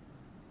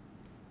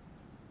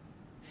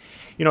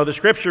 The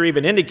Scripture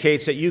even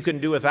indicates that you can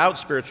do without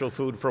spiritual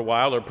food for a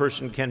while, or a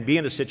person can be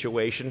in a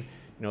situation.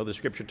 The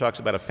Scripture talks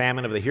about a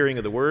famine of the hearing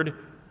of the Word.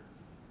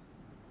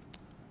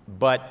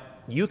 But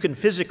you can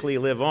physically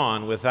live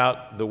on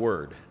without the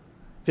Word,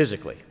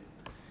 physically.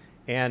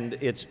 And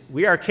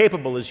we are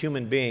capable as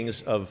human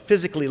beings of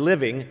physically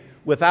living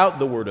without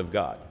the Word of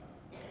God.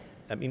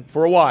 I mean,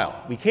 for a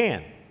while, we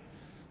can.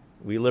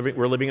 We're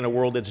living in a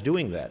world that's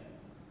doing that.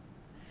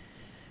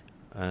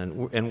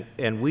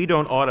 And we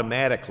don't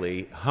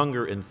automatically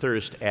hunger and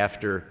thirst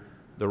after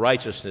the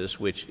righteousness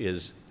which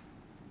is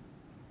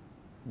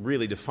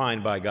really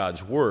defined by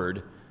God's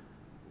Word.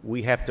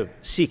 We have to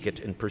seek it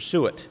and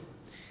pursue it.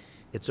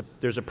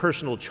 There's a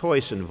personal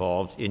choice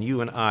involved in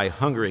you and I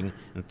hungering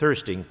and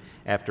thirsting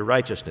after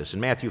righteousness. In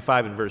Matthew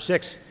 5 and verse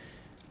 6,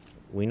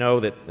 we know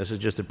that this is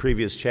just the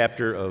previous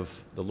chapter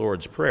of the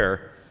Lord's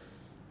Prayer,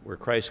 where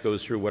Christ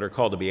goes through what are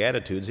called the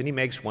Beatitudes, and he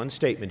makes one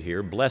statement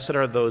here: "Blessed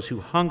are those who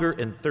hunger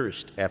and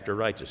thirst after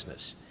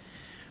righteousness,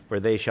 for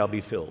they shall be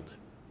filled."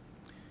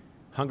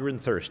 Hunger and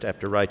thirst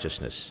after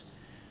righteousness.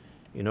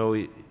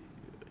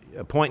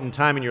 A point in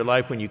time in your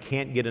life when you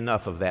can't get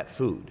enough of that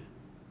food.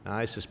 Now,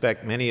 I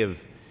suspect many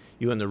of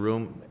you in the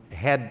room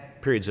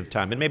had periods of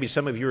time, and maybe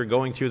some of you are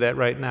going through that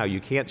right now.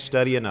 You can't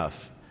study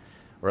enough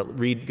or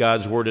read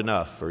God's Word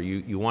enough, or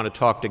you want to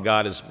talk to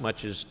God as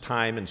much as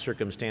time and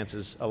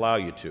circumstances allow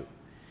you to.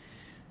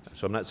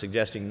 So I'm not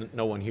suggesting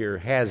no one here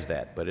has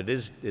that, but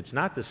it's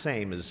not the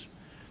same as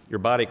your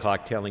body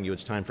clock telling you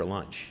it's time for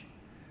lunch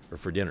or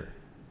for dinner.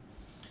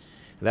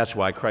 And that's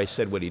why Christ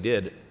said what he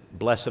did: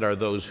 "Blessed are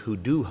those who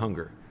do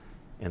hunger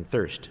and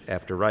thirst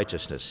after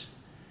righteousness,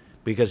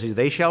 because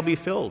they shall be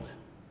filled."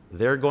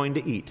 They're going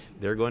to eat.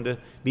 They're going to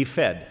be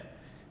fed.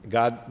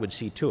 God would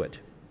see to it.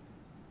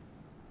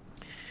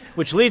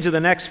 Which leads to the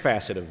next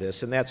facet of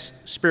this, and that's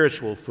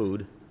spiritual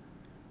food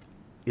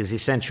is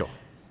essential.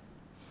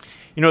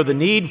 The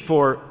need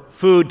for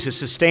food to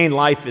sustain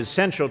life is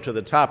central to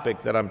the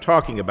topic that I'm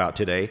talking about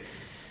today,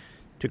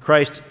 to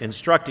Christ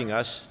instructing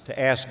us to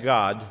ask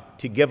God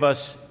to give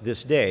us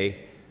this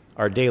day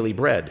our daily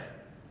bread,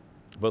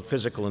 both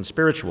physical and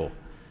spiritual.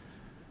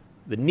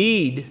 The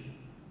need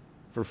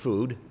for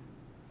food,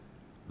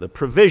 the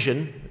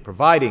provision, the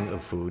providing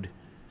of food,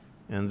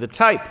 and the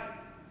type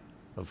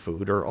of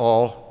food are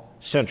all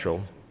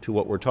central to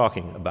what we're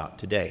talking about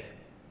today.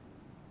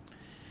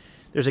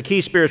 There's a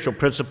key spiritual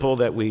principle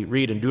that we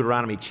read in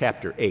Deuteronomy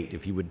chapter 8,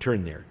 if you would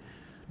turn there.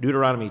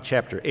 Deuteronomy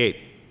chapter 8.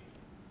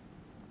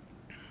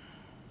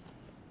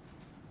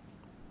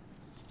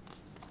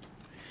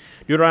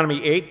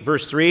 Deuteronomy 8,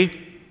 verse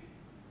 3.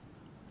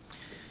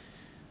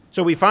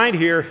 So we find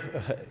here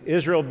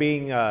Israel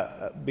being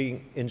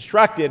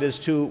instructed as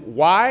to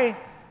why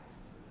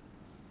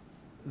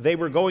they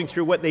were going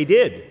through what they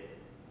did.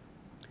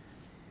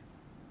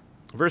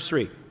 Verse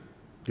 3.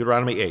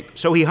 Deuteronomy 8.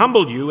 "So he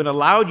humbled you and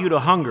allowed you to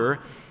hunger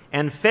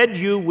and fed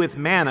you with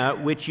manna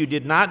which you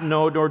did not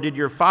know, nor did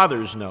your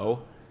fathers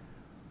know.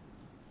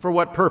 For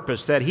what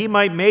purpose? That he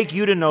might make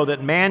you to know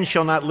that man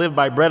shall not live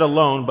by bread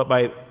alone,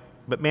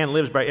 but man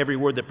lives by every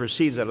word that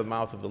proceeds out of the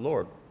mouth of the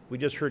Lord." We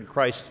just heard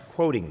Christ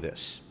quoting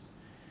this.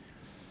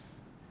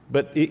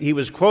 But he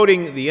was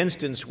quoting the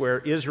instance where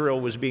Israel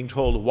was being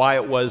told why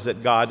it was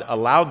that God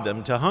allowed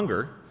them to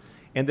hunger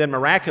and then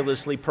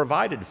miraculously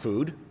provided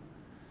food.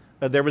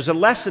 There was a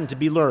lesson to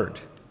be learned.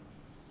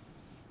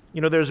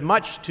 There's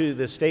much to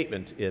this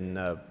statement in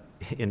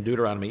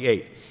Deuteronomy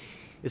 8.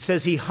 It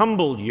says he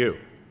humbled you.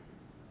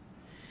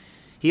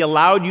 He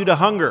allowed you to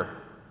hunger.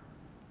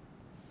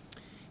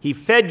 He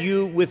fed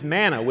you with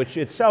manna, which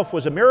itself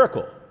was a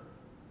miracle,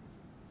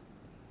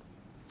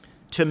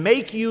 to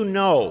make you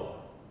know.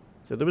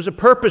 So there was a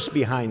purpose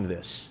behind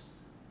this,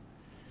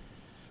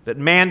 that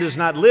man does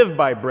not live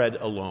by bread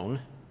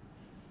alone,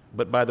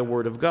 but by the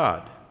word of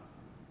God,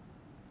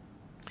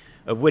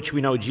 of which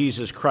we know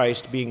Jesus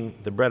Christ, being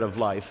the bread of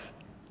life,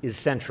 is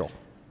central.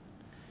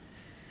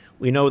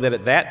 We know that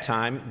at that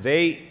time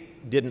they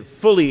didn't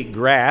fully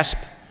grasp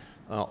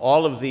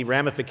all of the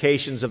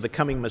ramifications of the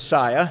coming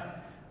Messiah.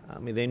 I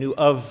mean, they knew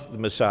of the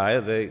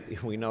Messiah.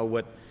 We know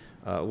what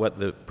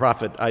the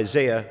prophet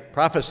Isaiah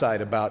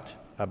prophesied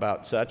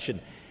about such.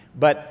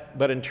 But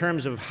in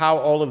terms of how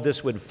all of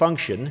this would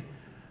function,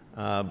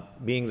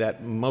 being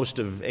that most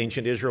of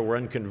ancient Israel were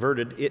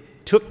unconverted,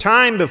 it took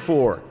time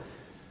before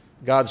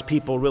God's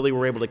people really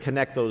were able to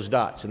connect those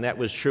dots. And that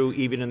was true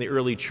even in the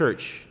early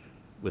church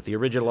with the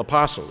original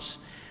apostles.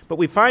 But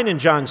we find in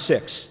John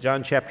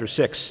chapter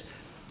 6,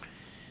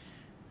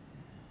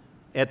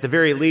 at the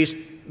very least,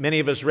 many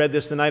of us read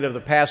this the night of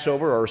the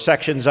Passover or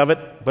sections of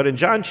it. But in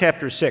John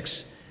chapter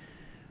 6,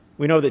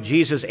 we know that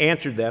Jesus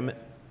answered them,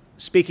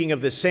 speaking of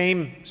the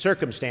same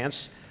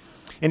circumstance.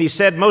 And he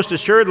said, "Most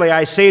assuredly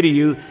I say to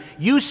you,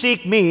 you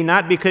seek me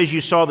not because you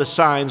saw the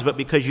signs, but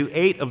because you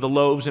ate of the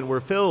loaves and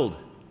were filled."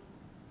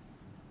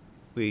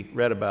 We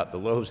read about the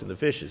loaves and the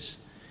fishes.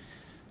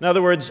 In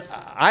other words,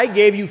 I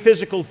gave you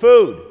physical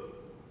food.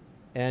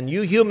 And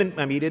you human,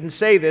 he didn't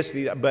say this,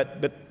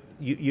 but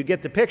you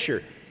get the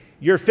picture.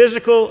 You're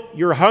physical,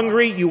 you're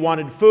hungry, you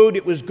wanted food,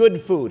 it was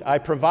good food. I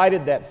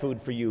provided that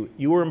food for you.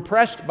 You were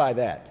impressed by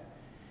that.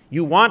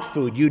 You want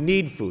food, you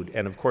need food,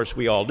 and of course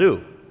we all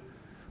do.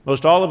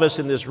 Most all of us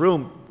in this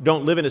room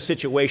don't live in a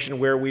situation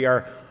where we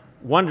are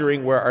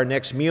wondering where our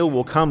next meal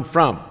will come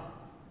from.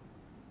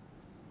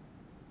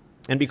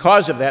 And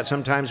because of that,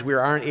 sometimes we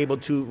aren't able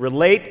to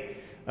relate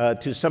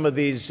to some of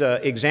these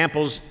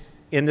examples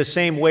in the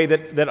same way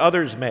that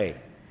others may.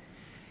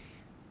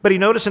 But he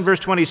noticed in verse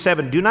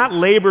 27, "Do not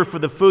labor for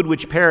the food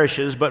which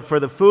perishes, but for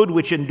the food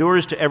which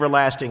endures to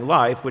everlasting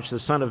life, which the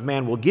Son of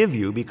Man will give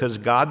you, because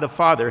God the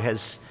Father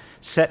has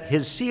set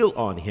his seal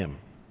on him."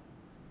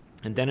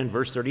 And then in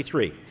verse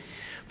 33,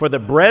 "For the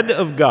bread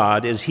of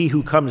God is he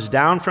who comes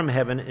down from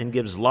heaven and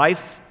gives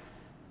life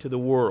to the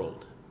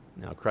world."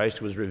 Now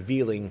Christ was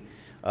revealing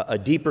a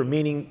deeper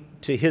meaning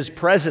to his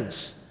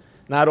presence,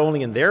 not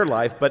only in their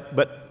life, but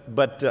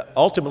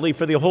ultimately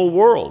for the whole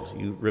world.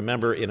 You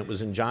remember, and it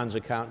was in John's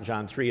account,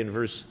 John 3 and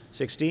verse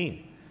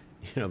 16,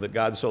 that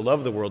God so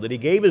loved the world that he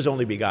gave his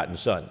only begotten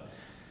Son,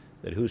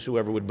 that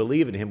whosoever would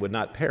believe in him would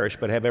not perish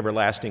but have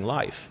everlasting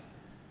life.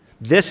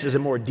 This is a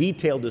more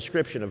detailed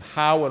description of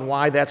how and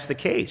why that's the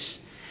case.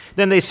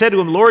 Then they said to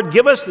him, "Lord,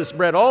 give us this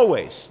bread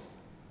always."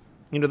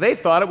 They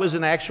thought it was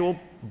an actual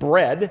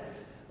bread,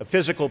 a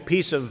physical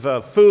piece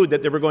of food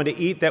that they were going to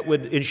eat that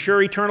would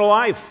ensure eternal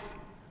life.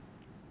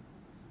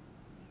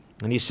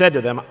 And he said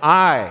to them,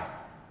 I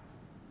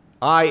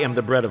am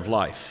the bread of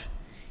life.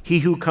 He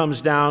who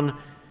comes to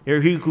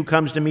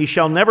me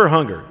shall never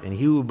hunger, and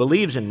he who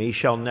believes in me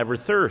shall never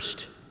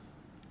thirst.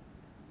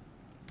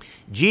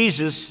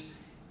 Jesus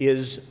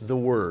is the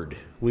Word.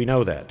 We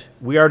know that.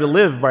 We are to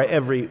live by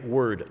every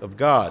word of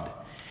God.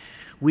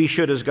 We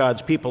should, as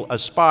God's people,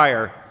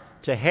 aspire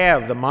to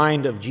have the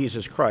mind of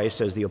Jesus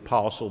Christ, as the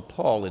Apostle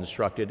Paul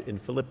instructed in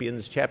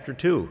Philippians chapter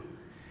 2.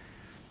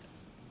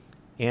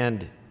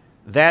 And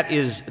that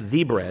is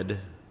the bread,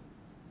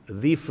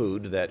 the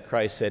food that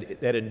Christ said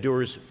that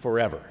endures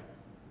forever.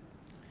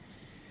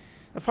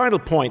 A final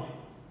point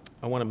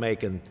I want to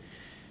make, and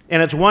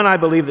it's one I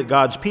believe that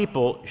God's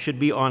people should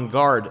be on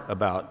guard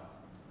about,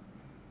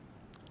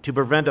 to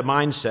prevent a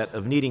mindset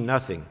of needing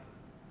nothing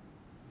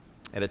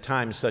at a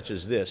time such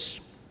as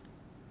this.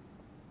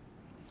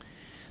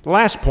 The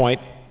last point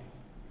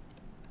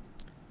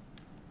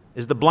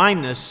is the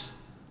blindness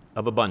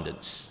of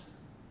abundance.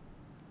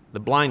 The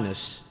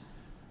blindness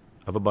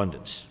of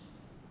abundance.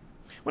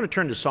 I want to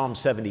turn to Psalm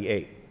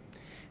 78.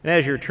 And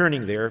as you're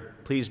turning there,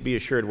 please be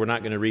assured we're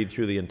not going to read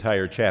through the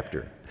entire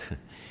chapter.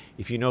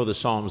 If you know the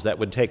Psalms, that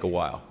would take a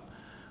while.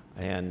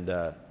 And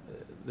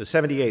the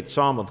 78th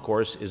Psalm, of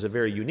course, is a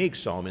very unique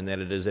psalm in that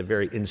it is a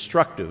very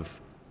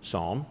instructive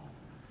psalm,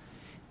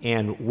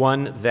 and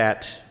one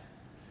that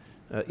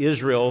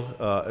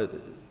Israel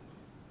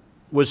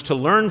was to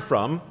learn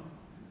from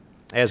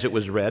as it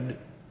was read,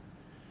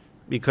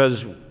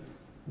 because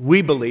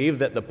we believe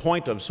that the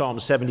point of Psalm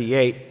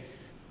 78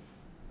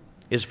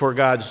 is for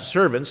God's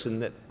servants. In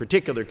that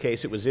particular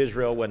case, it was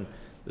Israel, when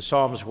the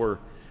Psalms were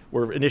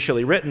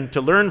initially written, to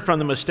learn from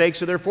the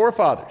mistakes of their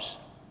forefathers.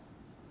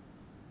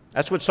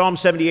 That's what Psalm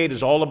 78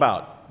 is all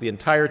about, the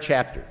entire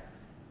chapter,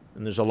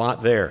 and there's a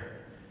lot there.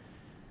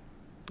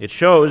 It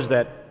shows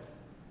that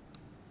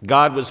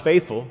God was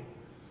faithful,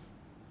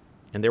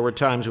 and there were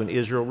times when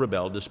Israel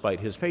rebelled despite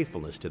his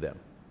faithfulness to them,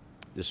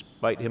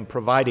 despite him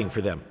providing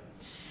for them.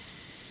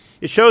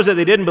 It shows that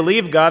they didn't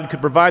believe God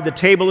could provide the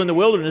table in the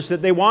wilderness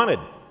that they wanted.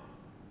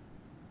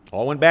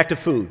 All went back to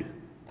food.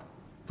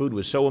 Food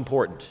was so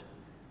important.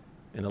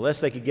 And unless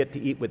they could get to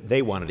eat what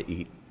they wanted to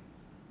eat,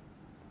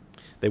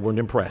 they weren't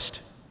impressed.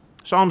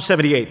 Psalm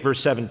 78, verse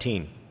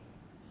 17.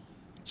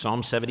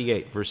 Psalm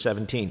 78, verse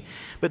 17.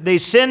 "But they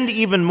sinned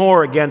even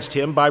more against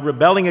him by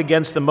rebelling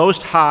against the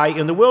Most High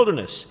in the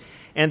wilderness.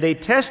 And they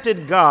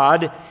tested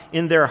God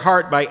in their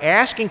heart by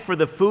asking for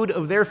the food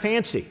of their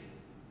fancy."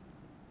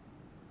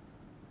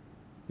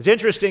 It's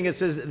interesting, it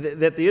says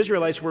that the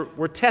Israelites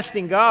were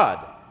testing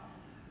God.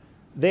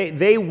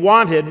 They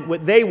wanted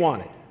what they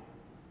wanted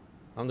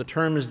on the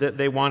terms that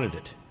they wanted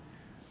it.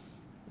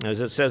 As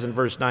it says in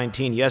verse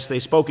 19, yes, they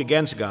spoke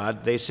against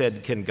God. They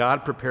said, can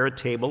God prepare a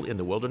table in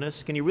the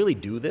wilderness? Can he really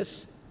do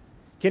this?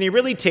 Can he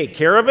really take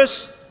care of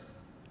us?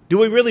 Do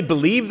we really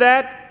believe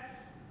that?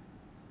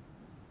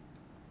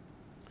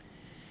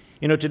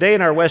 You know, today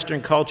in our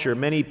Western culture,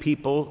 many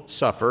people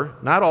suffer,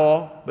 not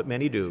all, but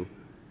many do,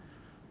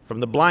 from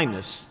the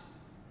blindness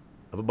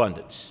of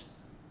abundance.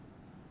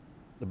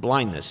 The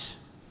blindness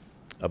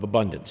of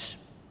abundance.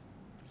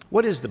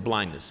 What is the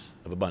blindness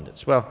of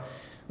abundance? Well,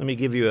 let me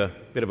give you a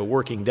bit of a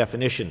working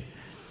definition.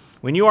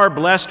 When you are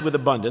blessed with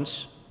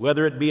abundance,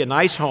 whether it be a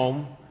nice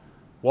home,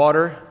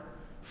 water,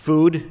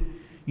 food,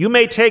 you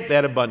may take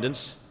that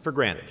abundance for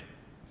granted.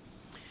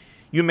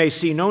 You may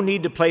see no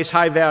need to place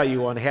high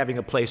value on having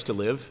a place to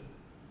live,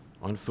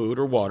 on food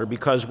or water,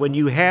 because when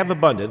you have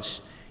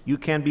abundance, you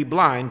can be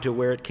blind to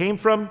where it came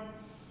from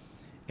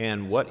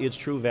and what its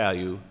true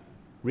value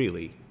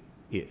really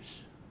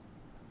is.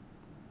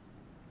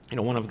 You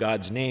know, one of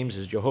God's names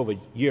is Jehovah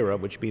Jireh,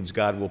 which means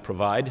God will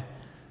provide.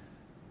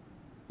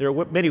 There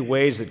are many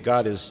ways that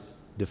God is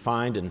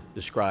defined and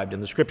described in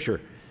the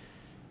Scripture.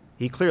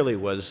 He clearly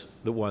was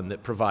the one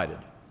that provided.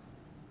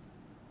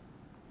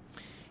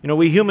 You know,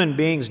 we human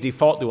beings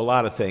default to a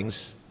lot of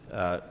things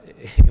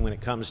when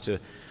it comes to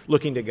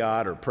looking to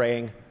God or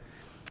praying.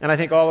 And I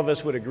think all of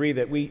us would agree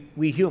that we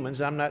humans,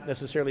 I'm not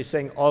necessarily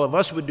saying all of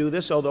us would do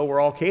this, although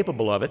we're all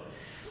capable of it.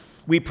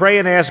 We pray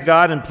and ask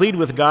God and plead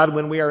with God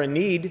when we are in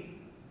need.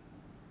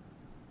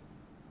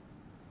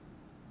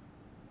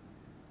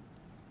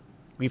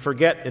 We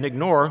forget and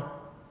ignore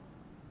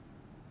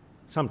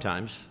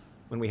sometimes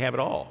when we have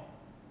it all.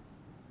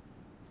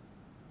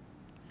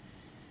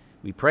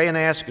 We pray and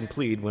ask and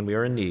plead when we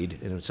are in need,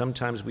 and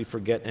sometimes we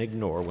forget and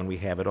ignore when we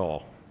have it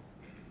all.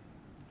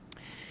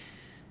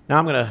 Now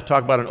I'm going to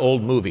talk about an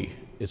old movie.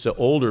 It's an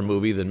older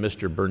movie than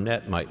Mr.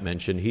 Burnett might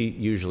mention. He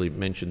usually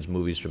mentions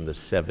movies from the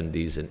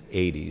 70s and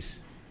 80s.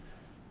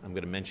 I'm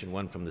going to mention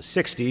one from the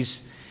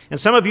 60s. And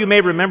some of you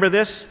may remember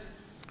this.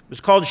 It was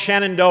called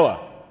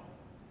Shenandoah.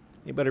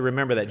 Anybody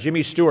remember that?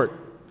 Jimmy Stewart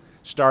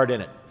starred in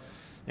it.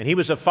 And he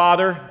was a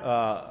father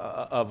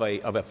of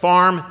a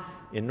farm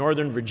in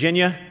northern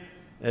Virginia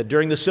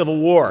during the Civil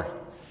War.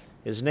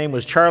 His name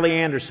was Charlie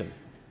Anderson.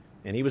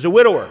 And he was a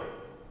widower.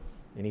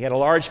 And he had a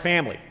large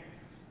family.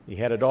 He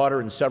had a daughter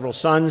and several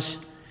sons.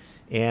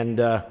 And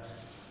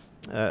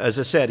as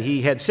I said,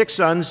 he had 6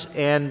 sons.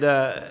 And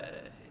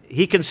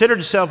he considered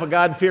himself a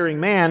God-fearing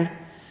man,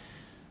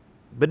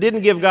 but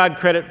didn't give God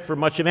credit for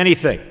much of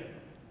anything.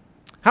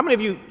 How many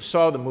of you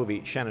saw the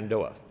movie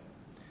Shenandoah?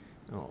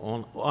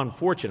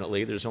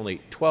 Unfortunately, there's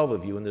only 12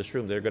 of you in this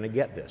room that are going to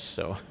get this.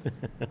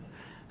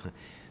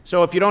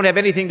 So if you don't have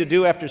anything to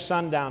do after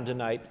sundown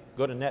tonight,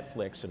 go to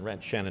Netflix and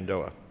rent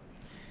Shenandoah.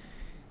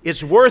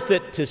 It's worth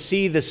it to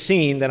see the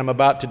scene that I'm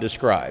about to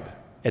describe.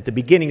 At the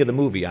beginning of the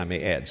movie, I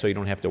may add, so you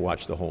don't have to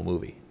watch the whole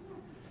movie.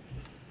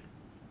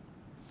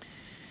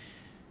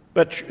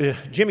 But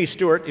Jimmy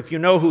Stewart, if you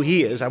know who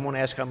he is, I won't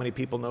ask how many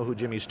people know who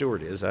Jimmy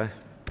Stewart is.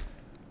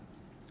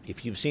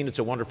 If you've seen It's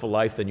a Wonderful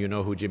Life, then you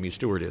know who Jimmy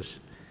Stewart is.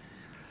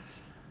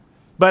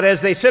 But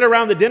as they sit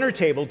around the dinner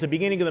table at the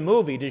beginning of the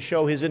movie to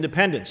show his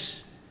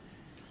independence,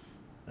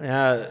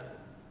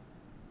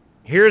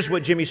 here's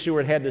what Jimmy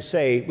Stewart had to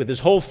say with his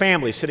whole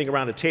family sitting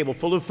around a table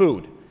full of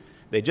food.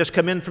 They'd just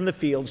come in from the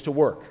fields to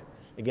work.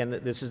 Again,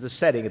 this is the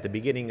setting at the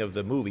beginning of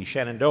the movie,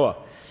 Shenandoah.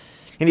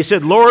 And he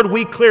said, Lord,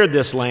 we cleared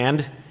this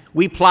land.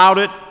 We plowed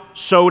it,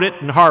 sowed it,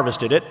 and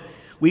harvested it.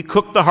 We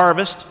cooked the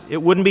harvest.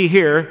 It wouldn't be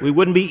here. We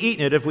wouldn't be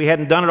eating it if we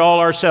hadn't done it all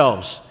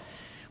ourselves.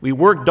 We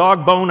worked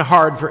dog-bone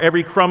hard for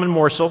every crumb and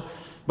morsel,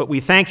 but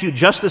we thank you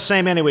just the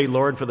same anyway,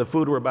 Lord, for the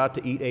food we're about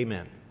to eat.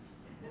 Amen.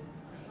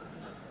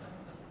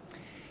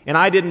 And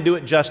I didn't do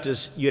it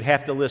justice. You'd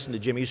have to listen to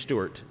Jimmy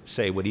Stewart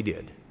say what he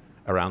did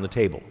around the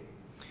table.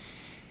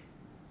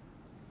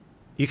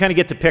 You kind of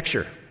get the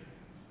picture.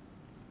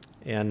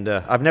 And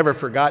I've never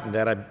forgotten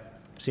that. I've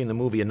seen the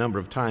movie a number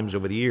of times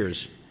over the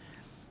years.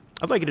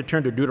 I'd like you to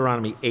turn to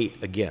Deuteronomy 8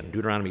 again,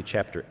 Deuteronomy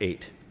chapter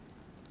 8.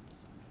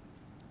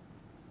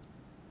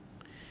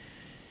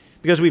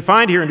 Because we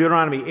find here in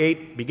Deuteronomy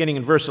 8, beginning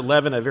in verse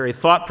 11, a very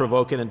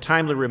thought-provoking and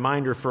timely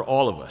reminder for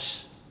all of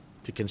us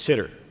to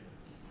consider.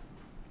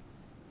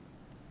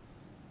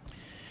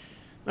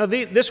 Now,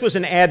 this was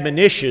an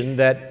admonition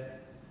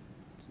that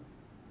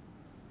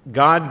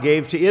God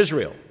gave to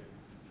Israel.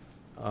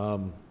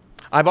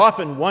 I've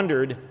often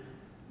wondered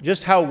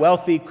just how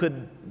wealthy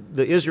could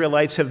the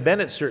Israelites have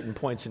been at certain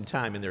points in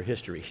time in their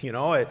history. You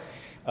know,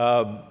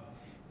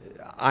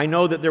 I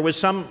know that there was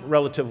some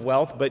relative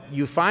wealth, but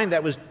you find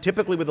that was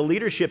typically with the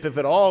leadership, if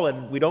at all,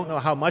 and we don't know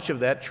how much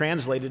of that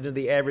translated into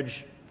the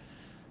average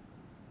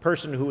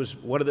person who was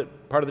part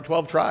of the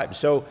 12 tribes.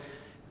 So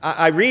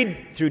I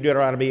read through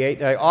Deuteronomy 8,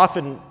 and I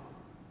often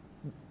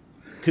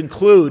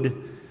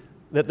conclude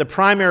that the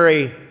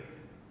primary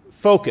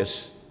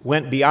focus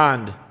went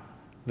beyond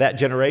that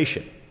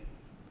generation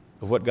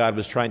of what God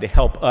was trying to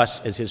help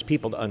us as His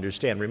people to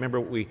understand. Remember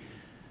what we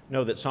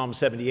know that Psalm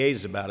 78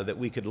 is about it, that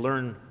we could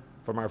learn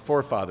from our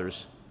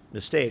forefathers'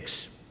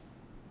 mistakes.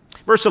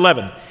 Verse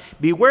 11,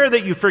 beware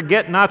that you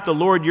forget not the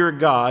Lord your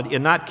God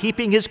in not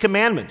keeping his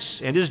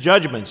commandments and his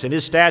judgments and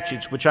his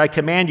statutes, which I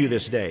command you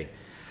this day,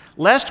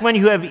 lest when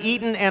you have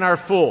eaten and are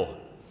full,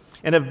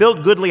 and have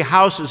built goodly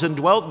houses and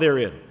dwelt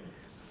therein,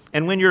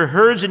 and when your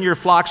herds and your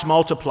flocks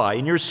multiply,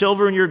 and your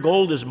silver and your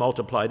gold is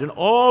multiplied, and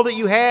all that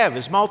you have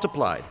is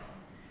multiplied,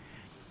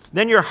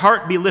 then your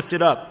heart be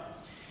lifted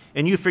up,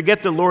 and you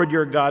forget the Lord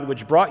your God,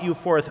 which brought you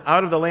forth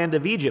out of the land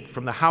of Egypt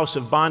from the house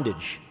of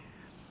bondage,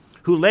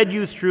 who led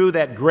you through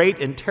that great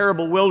and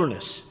terrible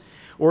wilderness,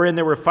 wherein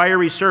there were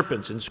fiery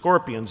serpents and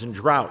scorpions and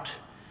drought,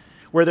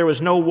 where there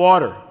was no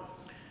water,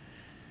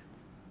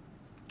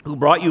 who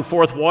brought you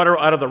forth water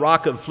out of the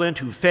rock of flint,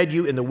 who fed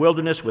you in the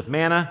wilderness with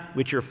manna,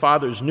 which your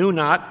fathers knew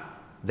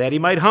not, that he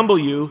might humble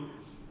you,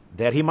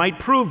 that he might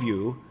prove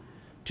you,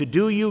 to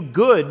do you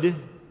good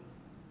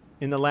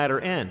in the latter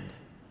end.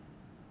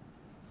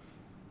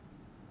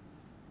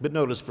 But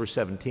notice verse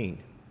 17.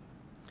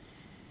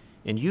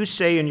 And you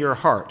say in your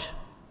heart,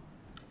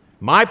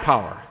 my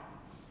power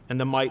and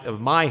the might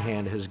of my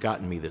hand has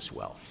gotten me this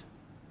wealth.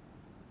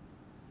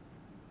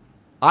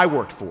 I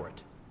worked for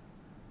it.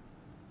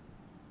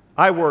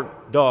 I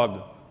worked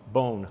dog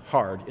bone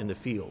hard in the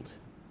field,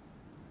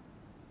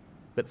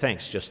 but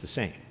thanks just the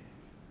same.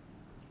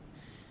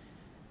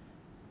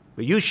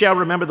 But you shall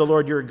remember the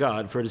Lord your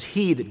God, for it is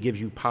he that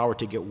gives you power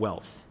to get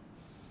wealth,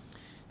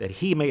 that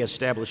he may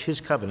establish his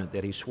covenant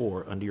that he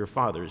swore unto your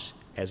fathers,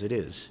 as it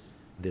is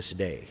this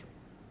day.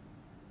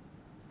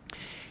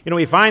 You know,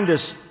 we find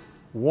this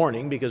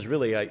warning, because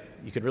really,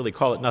 you could really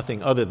call it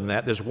nothing other than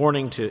that, this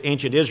warning to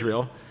ancient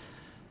Israel.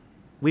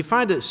 We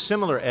find a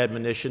similar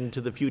admonition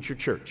to the future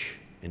church,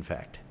 in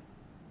fact.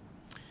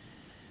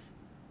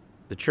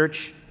 The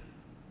church,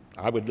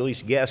 I would at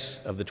least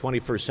guess, of the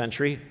 21st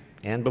century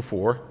and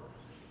before,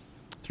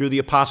 through the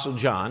Apostle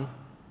John,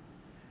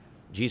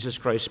 Jesus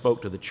Christ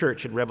spoke to the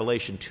church in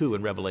Revelation 2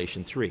 and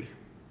Revelation 3.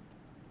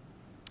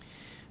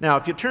 Now,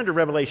 if you turn to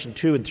Revelation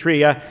 2 and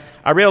 3,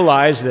 I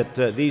realize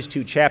that these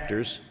two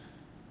chapters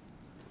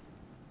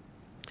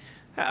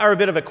are a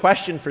bit of a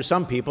question for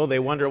some people. They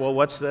wonder, well,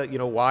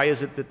 why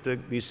is it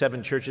that these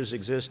seven churches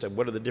exist? And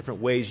what are the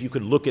different ways you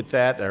could look at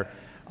that?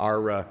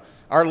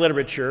 Our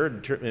literature,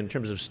 in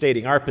terms of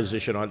stating our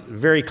position on it,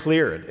 very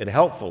clear and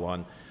helpful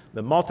on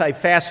the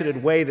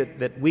multifaceted way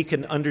that we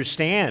can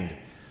understand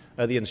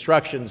the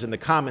instructions and the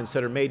comments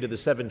that are made to the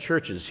seven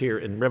churches here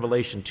in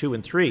Revelation 2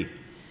 and 3.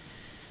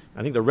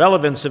 I think the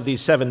relevance of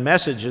these seven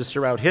messages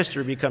throughout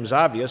history becomes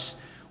obvious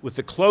with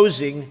the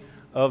closing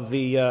of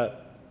the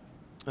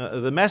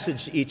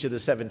message to each of the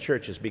seven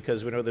churches,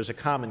 because we know there's a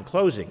common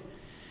closing,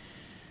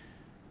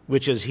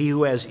 which is, he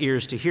who has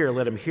ears to hear,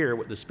 let him hear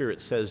what the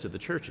Spirit says to the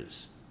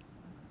churches.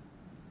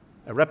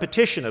 A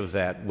repetition of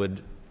that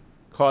would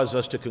cause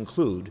us to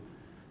conclude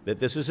that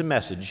this is a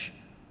message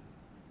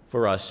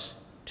for us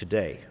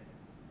today.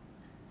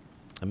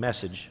 A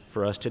message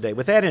for us today.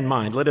 With that in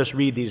mind, let us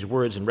read these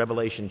words in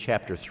Revelation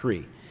chapter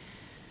 3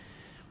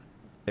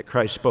 that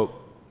Christ spoke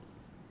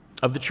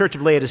of the church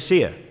of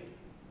Laodicea.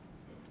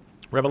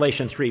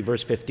 Revelation 3,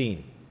 verse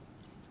 15.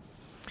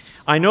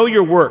 I know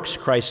your works,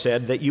 Christ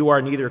said, that you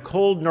are neither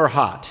cold nor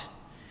hot.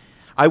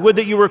 I would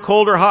that you were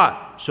cold or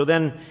hot. So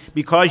then,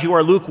 because you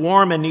are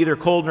lukewarm and neither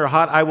cold nor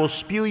hot, I will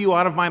spew you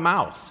out of my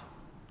mouth.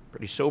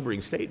 Pretty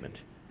sobering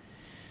statement.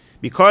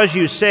 Because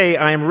you say,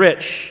 I am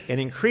rich and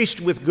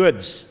increased with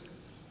goods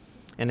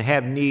and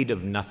have need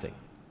of nothing.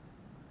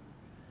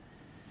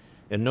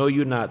 And know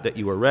you not that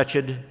you are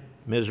wretched,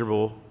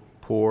 miserable,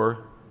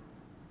 poor,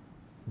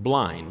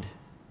 blind,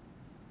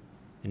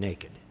 and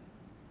naked.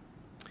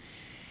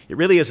 It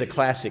really is a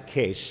classic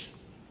case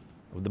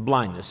of the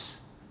blindness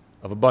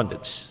of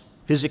abundance,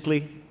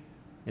 physically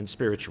and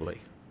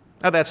spiritually.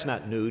 Now, that's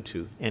not new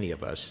to any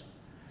of us.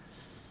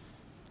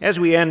 As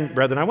we end,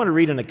 brethren, I want to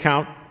read an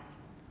account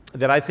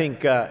that I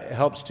think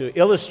helps to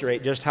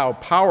illustrate just how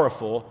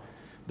powerful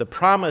the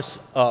promise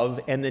of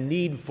and the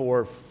need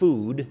for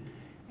food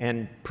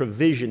and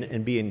provision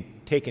and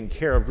being taken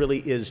care of really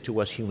is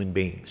to us human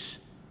beings,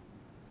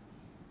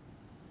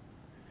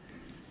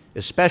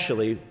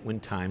 especially when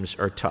times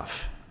are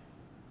tough.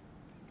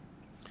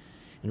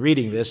 In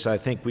reading this, I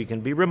think we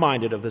can be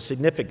reminded of the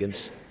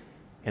significance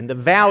and the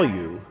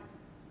value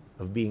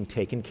of being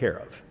taken care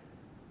of.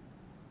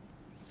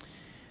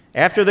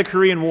 After the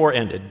Korean War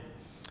ended,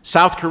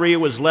 South Korea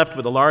was left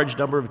with a large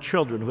number of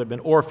children who had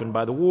been orphaned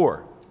by the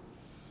war.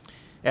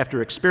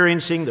 After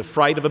experiencing the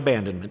fright of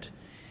abandonment,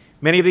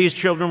 many of these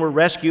children were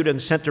rescued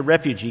and sent to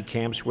refugee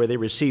camps where they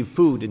received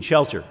food and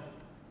shelter.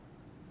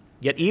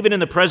 Yet even in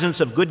the presence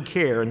of good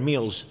care and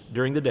meals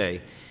during the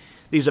day,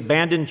 these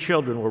abandoned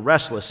children were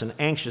restless and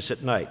anxious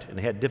at night and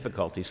had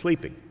difficulty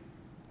sleeping.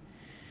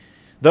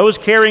 Those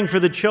caring for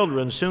the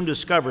children soon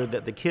discovered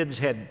that the kids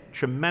had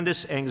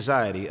tremendous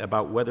anxiety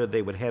about whether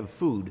they would have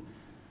food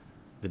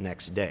the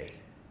next day.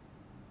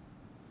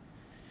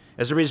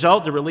 As a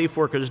result, the relief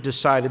workers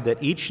decided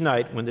that each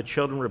night when the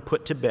children were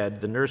put to bed,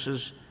 the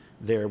nurses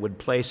there would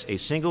place a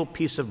single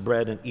piece of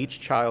bread in each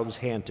child's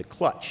hand to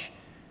clutch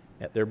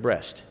at their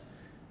breast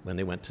when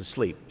they went to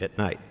sleep at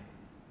night.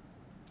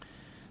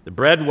 The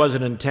bread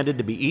wasn't intended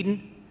to be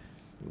eaten.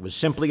 It was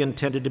simply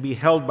intended to be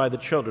held by the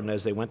children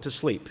as they went to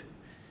sleep.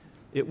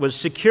 It was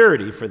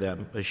security for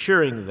them,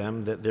 assuring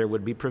them that there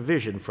would be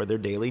provision for their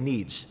daily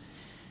needs.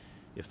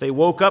 If they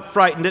woke up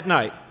frightened at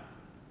night,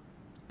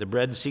 the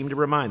bread seemed to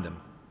remind them,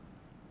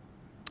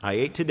 I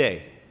ate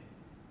today,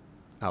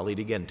 I'll eat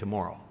again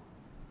tomorrow.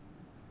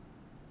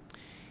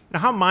 Now,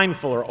 how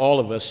mindful are all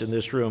of us in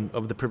this room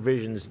of the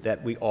provisions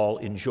that we all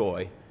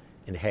enjoy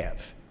and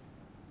have?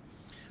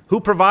 Who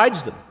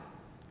provides them?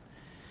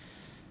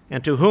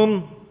 And to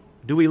whom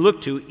do we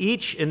look to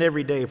each and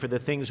every day for the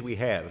things we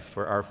have,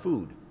 for our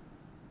food,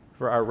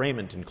 for our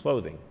raiment and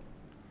clothing,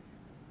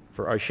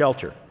 for our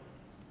shelter?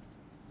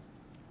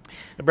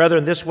 Now,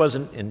 brethren, this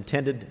wasn't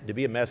intended to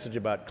be a message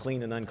about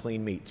clean and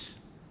unclean meats.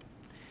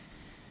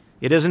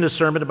 It isn't a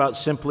sermon about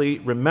simply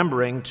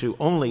remembering to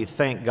only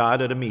thank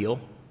God at a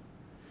meal.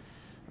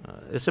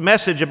 It's a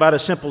message about a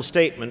simple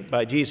statement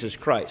by Jesus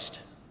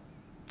Christ.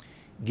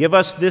 Give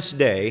us this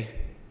day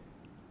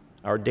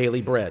our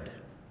daily bread.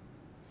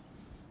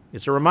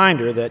 It's a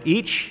reminder that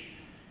each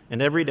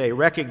and every day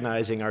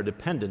recognizing our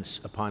dependence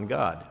upon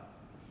God,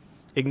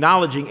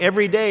 acknowledging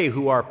every day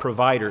who our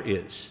provider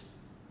is,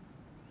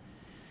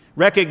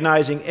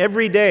 recognizing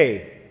every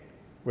day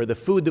where the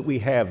food that we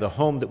have, the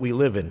home that we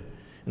live in,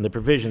 and the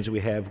provisions we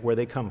have, where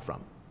they come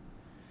from.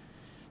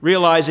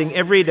 Realizing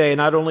every day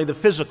not only the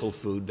physical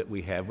food that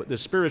we have, but the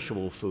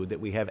spiritual food that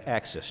we have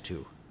access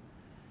to.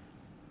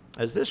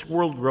 As this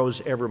world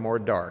grows ever more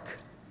dark,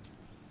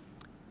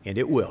 and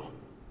it will,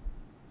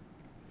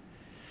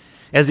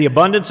 as the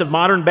abundance of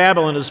modern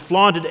Babylon is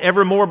flaunted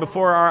ever more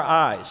before our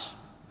eyes,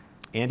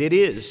 and it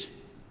is,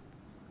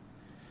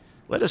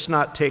 let us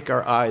not take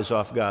our eyes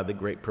off God, the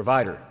great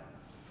provider.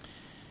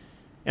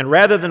 And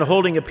rather than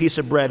holding a piece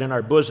of bread in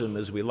our bosom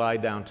as we lie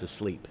down to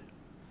sleep,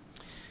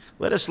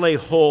 let us lay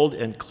hold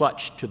and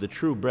clutch to the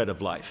true bread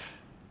of life,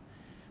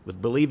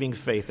 with believing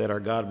faith that our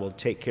God will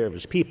take care of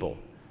his people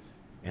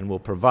and will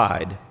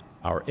provide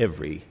our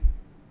every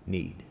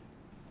need.